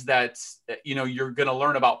degrees that, you're going to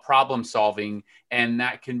learn about problem solving, and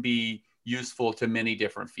that can be useful to many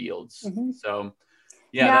different fields. So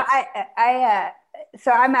yeah. No,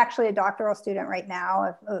 so I'm actually a doctoral student right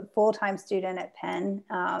now, a full-time student at Penn,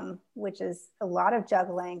 which is a lot of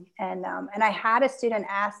juggling. And I had a student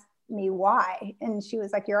ask me why, and she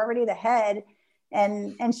was like, "You're already the head."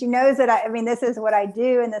 And she knows that this is what I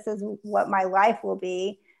do, and this is what my life will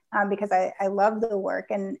be, because I love the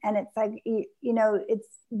work. And it's like, it's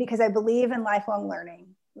because I believe in lifelong learning,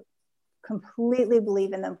 completely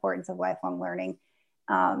believe in the importance of lifelong learning.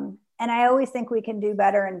 And I always think we can do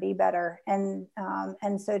better and be better. And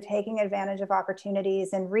so taking advantage of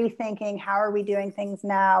opportunities and rethinking, how are we doing things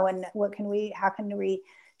now? And how can we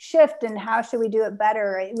shift, and how should we do it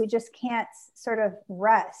better? Right? We just can't sort of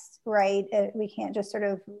rest, right? We can't just sort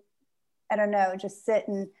of, just sit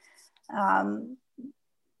and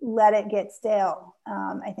let it get stale.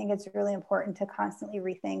 I think it's really important to constantly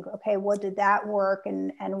rethink, okay, what did that work?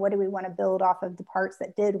 And what do we want to build off of the parts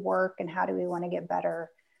that did work? And how do we want to get better?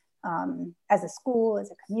 As a school,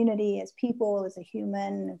 as a community, as people, as a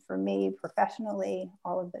human, for me, professionally,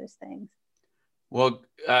 all of those things. Well,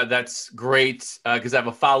 that's great, because I have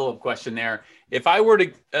a follow-up question there. If I were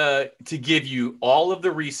to give you all of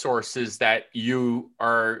the resources that you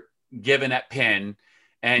are given at Penn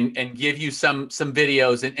and give you some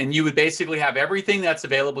videos, and you would basically have everything that's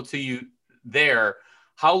available to you there,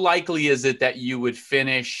 how likely is it that you would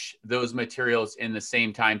finish those materials in the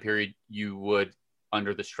same time period you would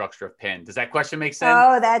under the structure of Penn? Does that question make sense?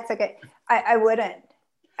 Oh, that's okay. I wouldn't.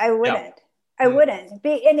 Yeah. I wouldn't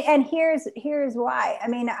be. And here's why.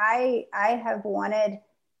 I have wanted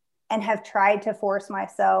and have tried to force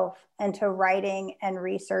myself into writing and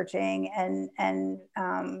researching and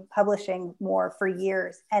publishing more for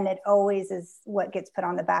years. And it always is what gets put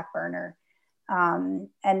on the back burner.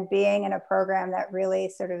 And being in a program that really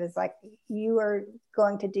sort of is like, you are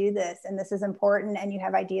going to do this, and this is important, and you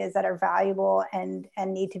have ideas that are valuable and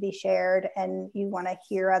need to be shared, and you want to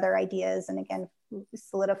hear other ideas, and again,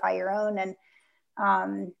 solidify your own. And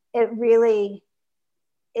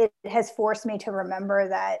it has forced me to remember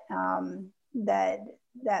that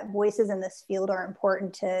that voices in this field are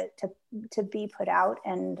important to be put out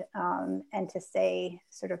and to stay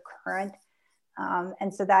sort of current.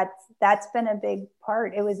 And so that's been a big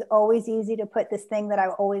part. It was always easy to put this thing that I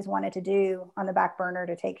always wanted to do on the back burner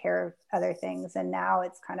to take care of other things. And now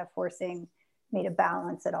it's kind of forcing me to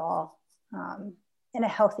balance it all in a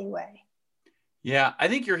healthy way. Yeah, I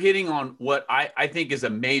think you're hitting on what I think is a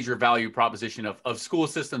major value proposition of school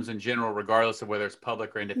systems in general, regardless of whether it's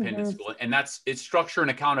public or independent school. And it's structure and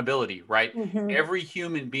accountability, right? Every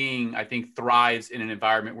human being, I think, thrives in an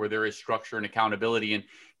environment where there is structure and accountability. And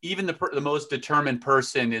even the most determined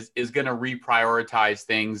person is going to reprioritize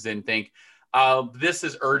things and think, this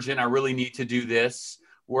is urgent. I really need to do this.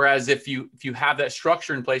 Whereas if you have that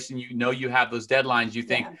structure in place and you have those deadlines, you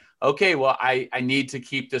think, okay, well, I need to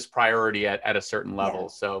keep this priority at a certain level.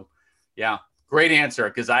 So yeah, great answer,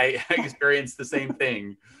 because I experienced the same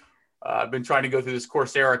thing. I've been trying to go through this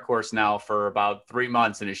Coursera course now for about 3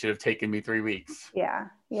 months, and it should have taken me 3 weeks.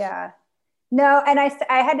 Yeah. No, and I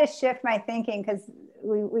had to shift my thinking, because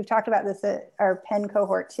we've talked about this at our Penn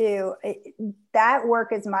cohort too. That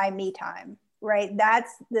work is my me time, right?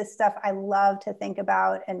 That's the stuff I love to think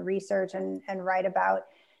about and research and write about.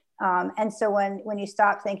 And so when you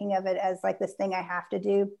stop thinking of it as like this thing I have to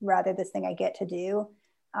do, rather this thing I get to do,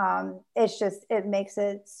 it makes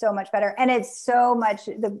it so much better. And it's so much,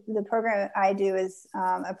 the program I do is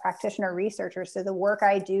a practitioner researcher. So the work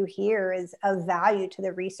I do here is of value to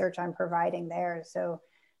the research I'm providing there. So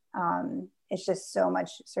it's just so much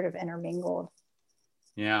sort of intermingled.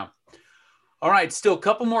 Yeah. All right, still a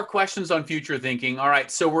couple more questions on future thinking. All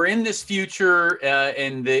right, so we're in this future,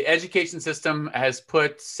 and the education system has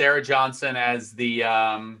put Sara Johnson as the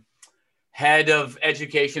head of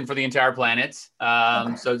education for the entire planet.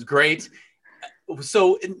 So it's great.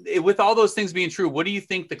 So with all those things being true, what do you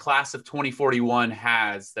think the class of 2041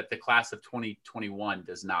 has that the class of 2021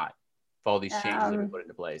 does not, with all these changes that we put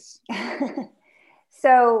into place?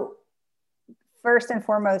 So first and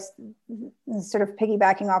foremost, sort of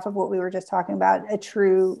piggybacking off of what we were just talking about, a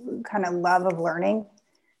true kind of love of learning,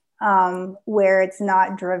 where it's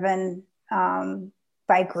not driven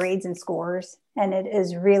by grades and scores. And it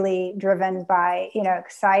is really driven by,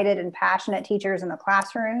 excited and passionate teachers in the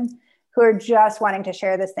classroom who are just wanting to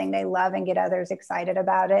share this thing they love and get others excited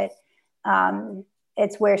about it.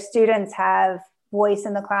 It's where students have voice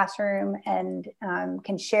in the classroom and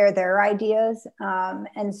can share their ideas.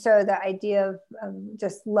 And so the idea of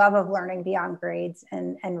just love of learning beyond grades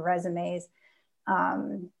and resumes,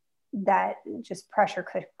 that just pressure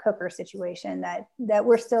cooker situation that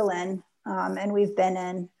we're still in, and we've been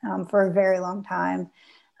in for a very long time.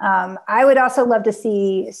 I would also love to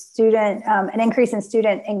see an increase in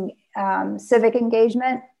student civic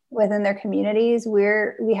engagement within their communities.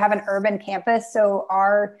 We have an urban campus, so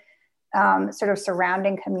our sort of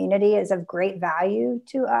surrounding community is of great value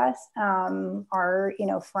to us. Our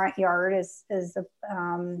front yard is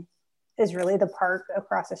really the park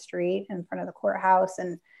across the street in front of the courthouse,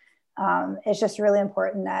 and it's just really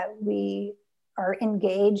important that we are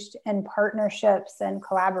engaged in partnerships and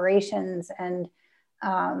collaborations and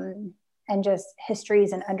just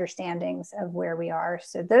histories and understandings of where we are.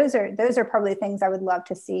 So those are probably things I would love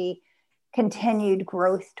to see continued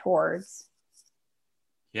growth towards.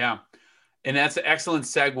 Yeah. And that's an excellent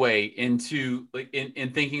segue into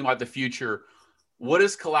in thinking about the future. What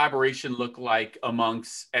does collaboration look like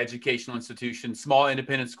amongst educational institutions, small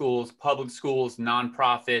independent schools, public schools,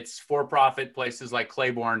 nonprofits, for-profit places like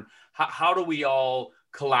Claiborne? How do we all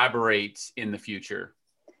collaborate in the future?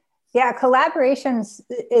 Yeah, collaborations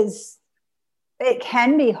it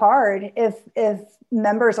can be hard if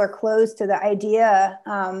members are closed to the idea.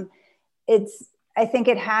 I think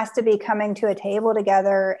it has to be coming to a table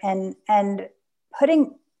together and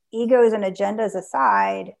putting egos and agendas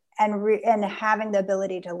aside and having the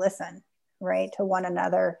ability to listen, right, to one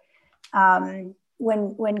another. When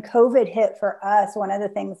COVID hit for us, one of the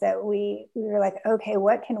things that we were like, okay,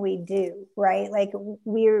 what can we do, right? Like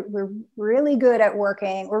we're really good at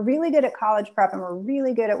working. We're really good at college prep, and we're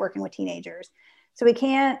really good at working with teenagers. So we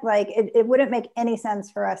can't it wouldn't make any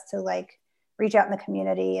sense for us to reach out in the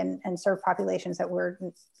community and serve populations that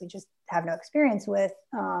we just have no experience with.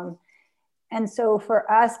 And so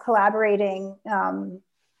for us, collaborating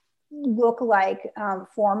look like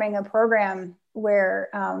forming a program where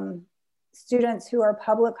students who are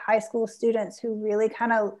public high school students who really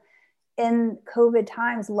kind of in COVID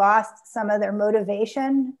times lost some of their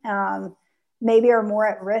motivation, maybe are more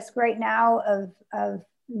at risk right now of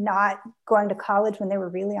not going to college when they were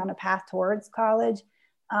really on a path towards college.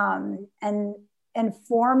 And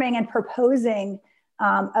forming and proposing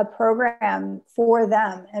a program for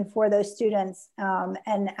them and for those students,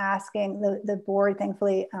 and asking the board,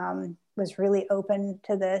 thankfully, was really open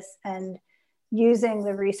to this and using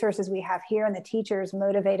the resources we have here and the teachers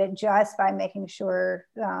motivated just by making sure,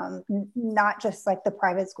 not just like the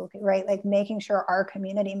private school, right? Like making sure our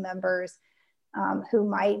community members who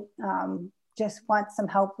might just want some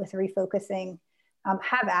help with refocusing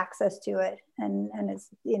have access to it. And it's,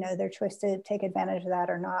 their choice to take advantage of that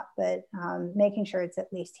or not, but making sure it's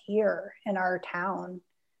at least here in our town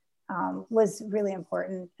was really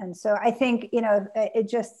important. And so I think, it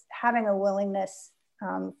just having a willingness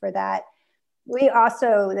for that. We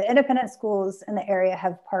also, the independent schools in the area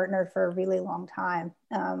have partnered for a really long time.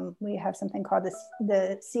 We have something called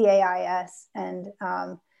the CAIS and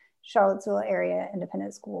Charlottesville area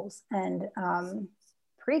independent schools. And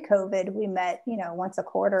pre-COVID, we met, once a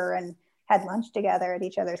quarter and had lunch together at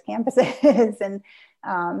each other's campuses. And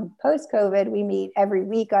post-COVID, we meet every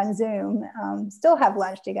week on Zoom, still have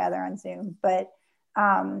lunch together on Zoom, but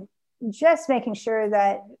just making sure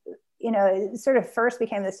that, it sort of first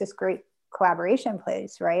became this just great collaboration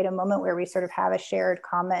place, right? A moment where we sort of have a shared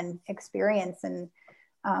common experience and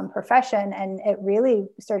profession. And it really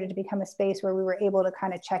started to become a space where we were able to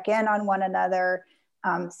kind of check in on one another,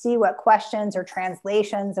 see what questions or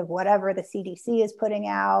translations of whatever the CDC is putting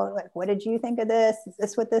out, like, what did you think of this? Is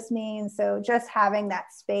this what this means? So just having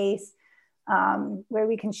that space where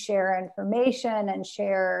we can share information and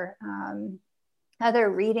share other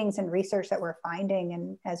readings and research that we're finding.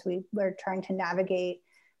 And as we're trying to navigate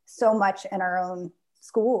so much in our own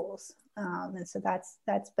schools. And so that's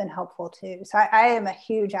been helpful too. So I am a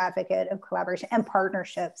huge advocate of collaboration and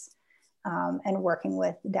partnerships and working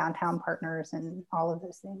with downtown partners and all of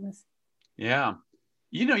those things. Yeah.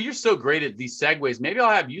 You're so great at these segues. Maybe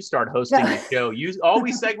I'll have you start hosting the show. You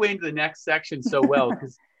always segue into the next section so well,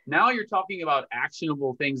 because now you're talking about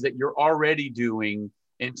actionable things that you're already doing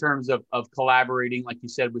in terms of collaborating, like you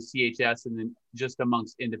said, with CHS and then just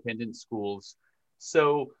amongst independent schools.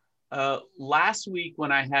 So last week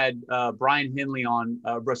when I had Brian Eberly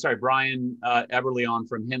on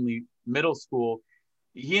from Henley Middle School,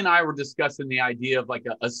 he and I were discussing the idea of like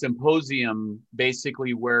a symposium,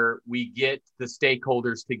 basically where we get the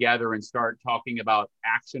stakeholders together and start talking about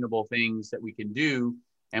actionable things that we can do.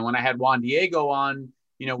 And when I had Juan Diego on,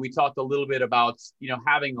 we talked a little bit about,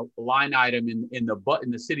 having a line item in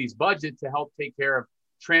the city's budget to help take care of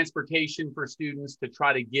transportation for students to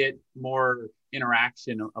try to get more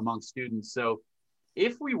interaction among students. So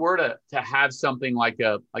if we were to have something like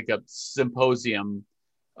a symposium,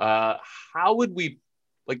 how would we,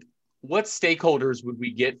 what stakeholders would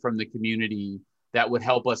we get from the community that would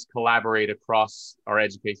help us collaborate across our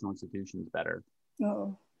educational institutions better?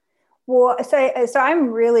 Oh. Well, so I'm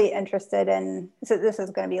really interested in, so this is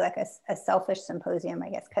going to be like a selfish symposium, I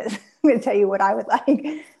guess, because I'm going to tell you what I would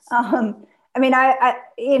like.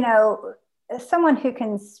 As someone who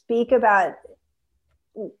can speak about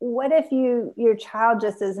what if your child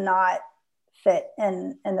just is not fit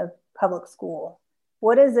in the public school?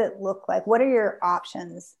 What does it look like? What are your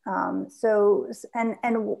options? And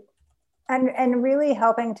really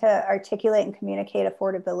helping to articulate and communicate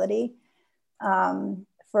affordability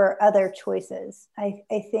for other choices. I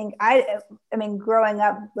think, growing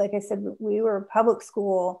up, like I said, we were public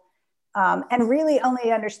school and really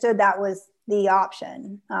only understood that was the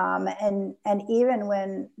option. And even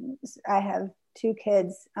when I have two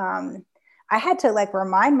kids, I had to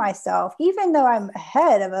remind myself, even though I'm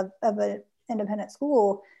ahead of an independent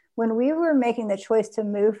school, when we were making the choice to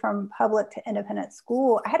move from public to independent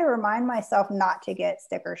school, I had to remind myself not to get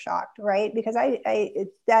sticker shocked, right? Because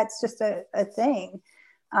that's just a thing.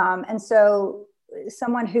 And so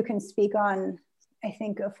someone who can speak on, I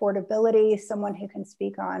think, affordability, someone who can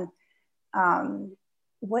speak on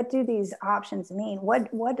what do these options mean?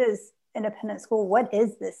 What does independent school, what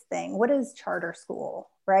is this thing? What is charter school,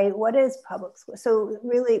 right? What is public school? So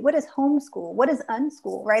really, what is homeschool? What is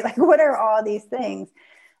unschool, right? What are all these things?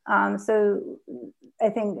 So I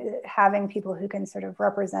think having people who can sort of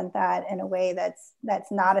represent that in a way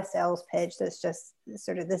that's not a sales pitch, that's just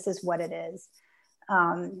sort of, this is what it is.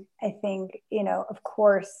 I think, of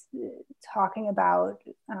course, talking about,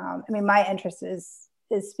 my interest is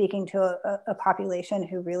speaking to a population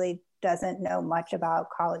who really doesn't know much about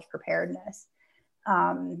college preparedness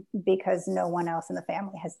because no one else in the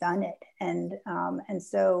family has done it. And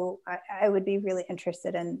so I would be really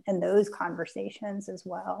interested in those conversations as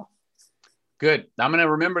well. Good. I'm going to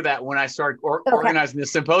remember that when I start organizing the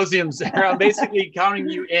symposiums. Sarah, I'm basically counting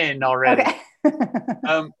you in already. Okay.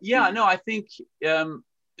 I think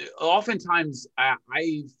oftentimes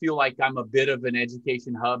I feel like I'm a bit of an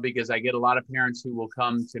education hub because I get a lot of parents who will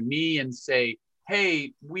come to me and say,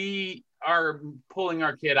 hey, we are pulling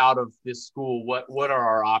our kid out of this school. What are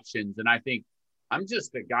our options? And I think I'm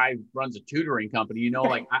just the guy who runs a tutoring company,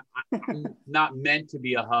 like I'm not meant to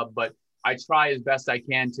be a hub, but I try as best I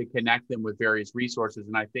can to connect them with various resources.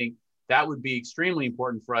 And I think that would be extremely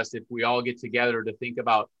important for us if we all get together to think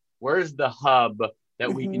about where's the hub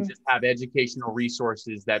that we can just have educational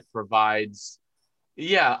resources that provides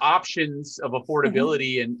options of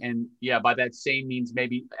affordability and by that same means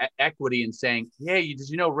maybe equity and saying, hey, did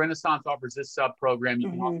you know Renaissance offers this sub program? You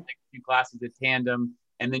can also take a few classes at Tandem,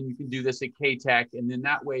 and then you can do this at K-Tech, and then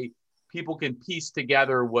that way people can piece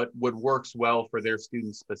together what works well for their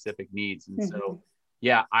student specific needs. And so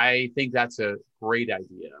I think that's a great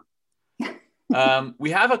idea.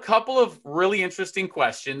 We have a couple of really interesting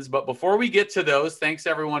questions, but before we get to those, thanks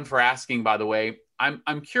everyone for asking, by the way.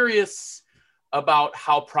 I'm curious about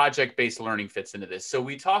how project-based learning fits into this. So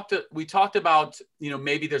we talked about,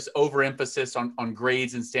 maybe there's overemphasis on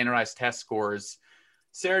grades and standardized test scores.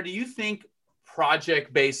 Sara, do you think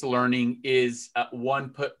project-based learning is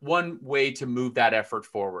one way to move that effort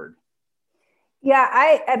forward? Yeah,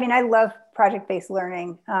 I mean, I love project-based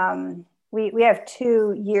learning. We have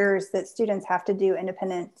 2 years that students have to do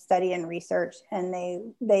independent study and research, and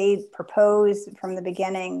they propose from the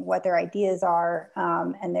beginning what their ideas are.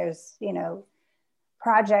 And there's,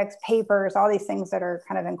 projects, papers, all these things that are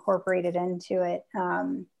kind of incorporated into it.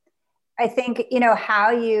 I think, how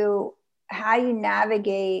you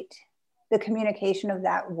navigate the communication of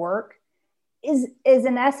that work is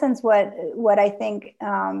in essence what I think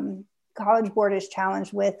College Board is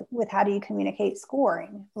challenged with how do you communicate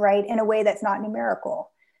scoring, right, in a way that's not numerical.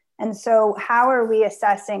 And so how are we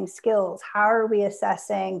assessing skills? How are we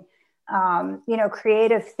assessing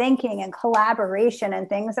creative thinking and collaboration and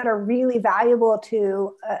things that are really valuable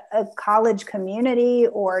to a college community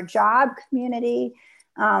or job community?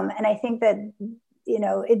 And I think that,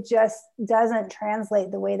 it just doesn't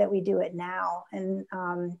translate the way that we do it now. And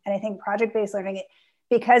I think project-based learning,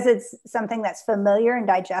 because it's something that's familiar and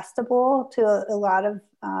digestible to a lot of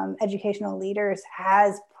educational leaders,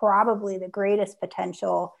 has probably the greatest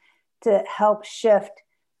potential to help shift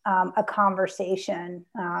a conversation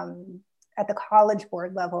at the College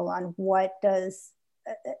Board level on what can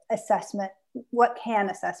assessment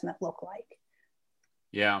look like?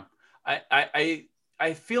 Yeah,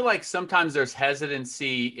 I feel like sometimes there's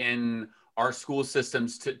hesitancy in our school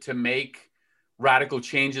systems to make radical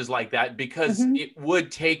changes like that, because it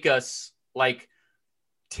would take us like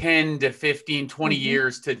 10 to 15, 20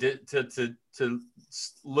 years to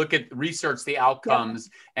look at research the outcomes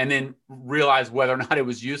and then realize whether or not it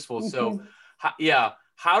was useful. So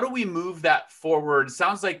how do we move that forward? It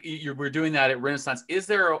sounds like we're doing that at Renaissance. Is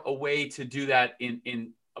there a way to do that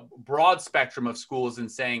in a broad spectrum of schools and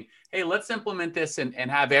saying, hey, let's implement this and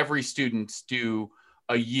have every student do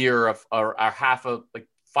a year of or half of like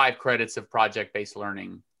 5 credits of project-based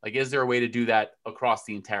learning? Like, is there a way to do that across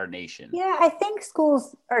the entire nation? Yeah, I think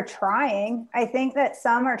schools are trying. I think that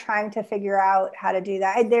some are trying to figure out how to do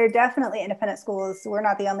that. There are definitely independent schools. We're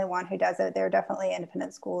not the only one who does it. There are definitely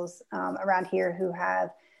independent schools around here who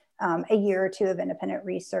have a year or 2 of independent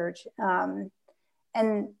research. And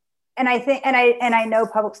I think, and I know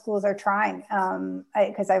public schools are trying,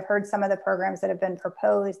 because I've heard some of the programs that have been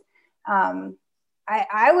proposed.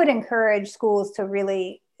 I would encourage schools to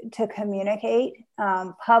really communicate,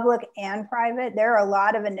 public and private. There are a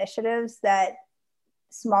lot of initiatives that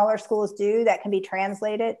smaller schools do that can be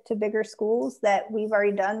translated to bigger schools that we've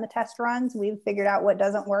already done the test runs. We've figured out what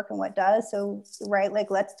doesn't work and what does. So, right, like,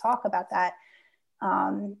 let's talk about that.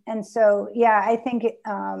 And so, yeah, I think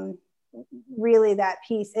really that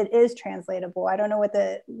piece, it is translatable. I don't know what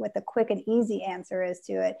the quick and easy answer is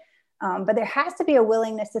to it. But there has to be a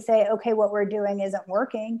willingness to say, okay, what we're doing isn't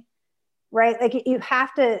working. Right? Like, you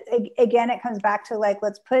have to, again, it comes back to like,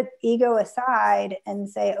 let's put ego aside and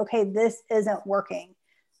say, okay, this isn't working.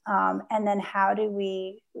 And then how do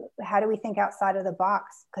we think outside of the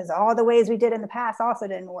box? Because all the ways we did in the past also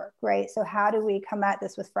didn't work, right? So how do we come at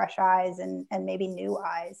this with fresh eyes and maybe new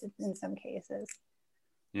eyes in some cases?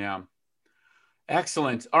 Yeah.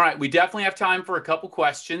 Excellent. All right. We definitely have time for a couple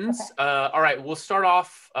questions. Okay. All right. We'll start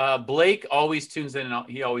off. Blake always tunes in and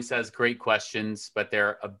he always has great questions, but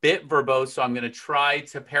they're a bit verbose. So I'm going to try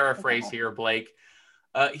to paraphrase here, Blake.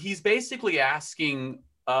 He's basically asking,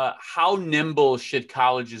 how nimble should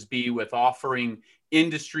colleges be with offering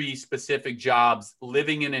industry-specific jobs,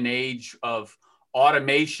 living in an age of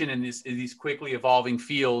automation in these quickly evolving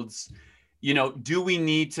fields? Do we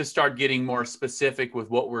need to start getting more specific with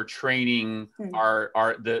what we're training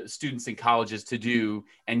the students in colleges to do,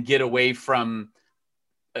 and get away from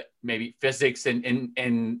maybe physics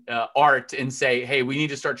and art, and say, hey, we need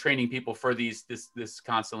to start training people for this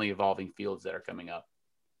constantly evolving fields that are coming up?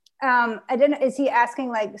 I didn't, is he asking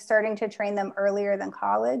like starting to train them earlier than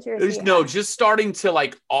college, or is he No, just starting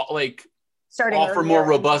to starting offer more earlier in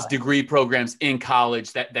robust college? degree programs in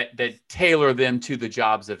college that tailor them to the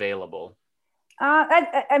jobs available?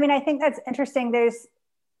 I mean, I think that's interesting.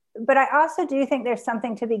 But I also do think there's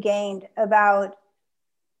something to be gained about,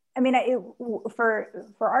 I mean,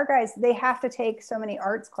 for our guys, they have to take so many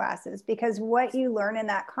arts classes, because what you learn in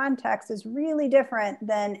that context is really different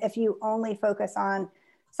than if you only focus on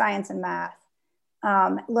science and math.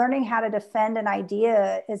 Learning how to defend an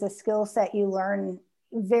idea is a skill set you learn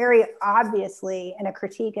very obviously in a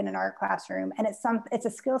critique in an art classroom, and it's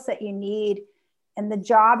a skill set you need in the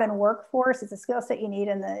job and workforce. It's a skill set you need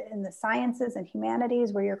in the sciences and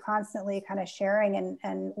humanities, where you're constantly kind of sharing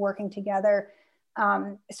and working together.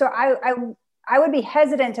 So I would be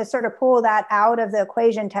hesitant to sort of pull that out of the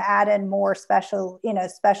equation to add in more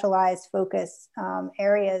specialized focus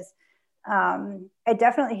areas. I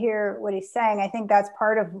definitely hear what he's saying. I think that's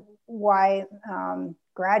part of why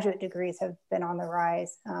graduate degrees have been on the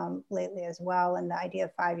rise lately as well, and the idea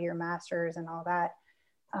of 5-year masters and all that.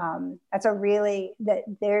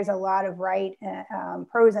 There's a lot of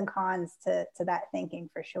pros and cons to that thinking,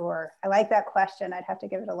 for sure. I like that question. I'd have to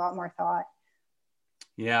give it a lot more thought.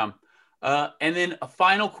 Yeah. And then a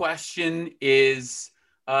final question is,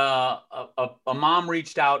 a mom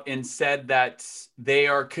reached out and said that they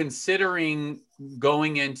are considering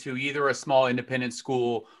going into either a small independent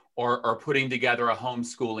school or putting together a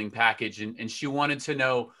homeschooling package. And she wanted to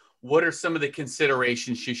know, what are some of the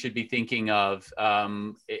considerations she should be thinking of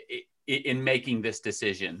in making this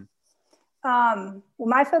decision? Well,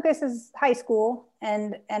 my focus is high school,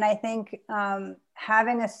 and I think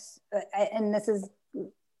having and this is,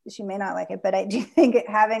 she may not like it, but I do think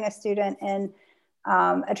having a student in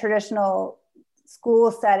a traditional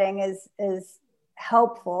school setting is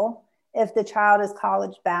helpful. If the child is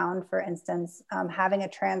college bound, for instance, having a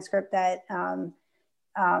transcript that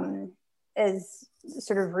is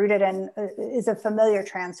sort of rooted in, is a familiar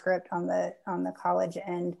transcript on the college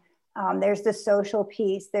end. There's the social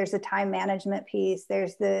piece, there's the time management piece,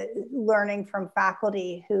 there's the learning from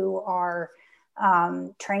faculty who are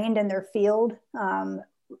trained in their field.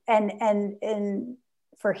 And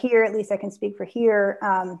for here, at least I can speak for here,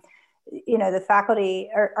 the faculty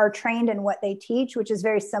are trained in what they teach, which is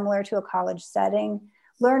very similar to a college setting.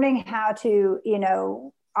 Learning how to,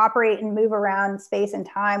 operate and move around space and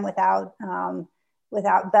time without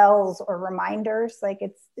bells or reminders,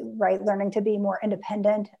 learning to be more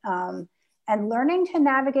independent, and learning to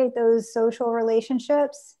navigate those social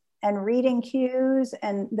relationships and reading cues.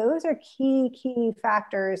 And those are key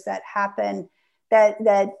factors that happen that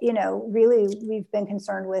really we've been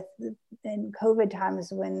concerned with in COVID times,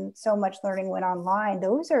 when so much learning went online.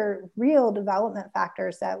 Those are real development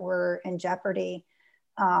factors that were in jeopardy.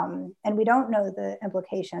 And we don't know the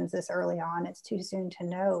implications this early on. It's too soon to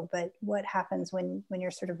know, but what happens when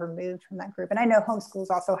you're sort of removed from that group? And I know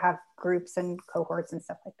homeschools also have groups and cohorts and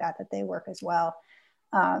stuff like that they work as well.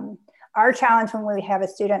 Our challenge when we have a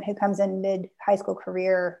student who comes in mid-high school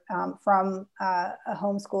career from a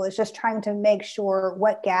homeschool is just trying to make sure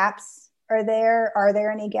what gaps are there. Are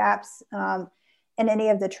there any gaps in any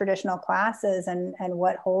of the traditional classes, and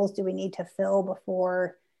what holes do we need to fill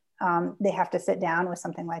before they have to sit down with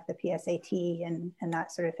something like the PSAT and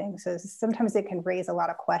that sort of thing. So sometimes it can raise a lot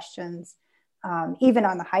of questions, even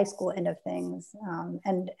on the high school end of things,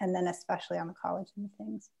 and then especially on the college end of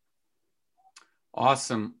things.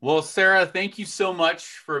 Awesome. Well, Sara, thank you so much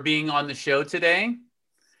for being on the show today.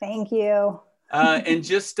 Thank you. And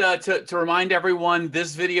just to remind everyone,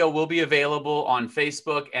 this video will be available on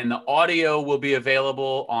Facebook, and the audio will be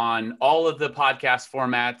available on all of the podcast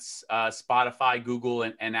formats, Spotify, Google,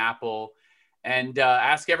 and Apple. And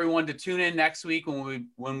ask everyone to tune in next week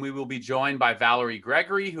when we will be joined by Valerie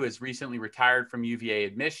Gregory, who has recently retired from UVA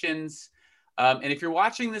admissions. And if you're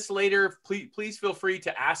watching this later, please feel free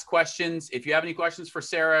to ask questions. If you have any questions for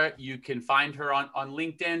Sara, you can find her on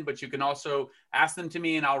LinkedIn, but you can also ask them to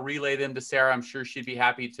me and I'll relay them to Sara. I'm sure she'd be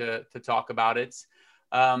happy to talk about it.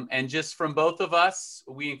 And just from both of us,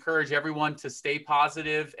 we encourage everyone to stay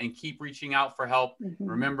positive and keep reaching out for help. Mm-hmm.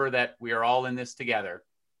 Remember that we are all in this together.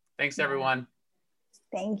 Thanks, everyone.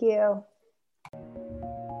 Thank you.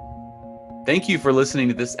 Thank you for listening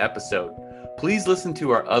to this episode. Please listen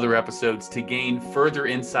to our other episodes to gain further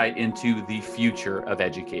insight into the future of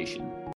education.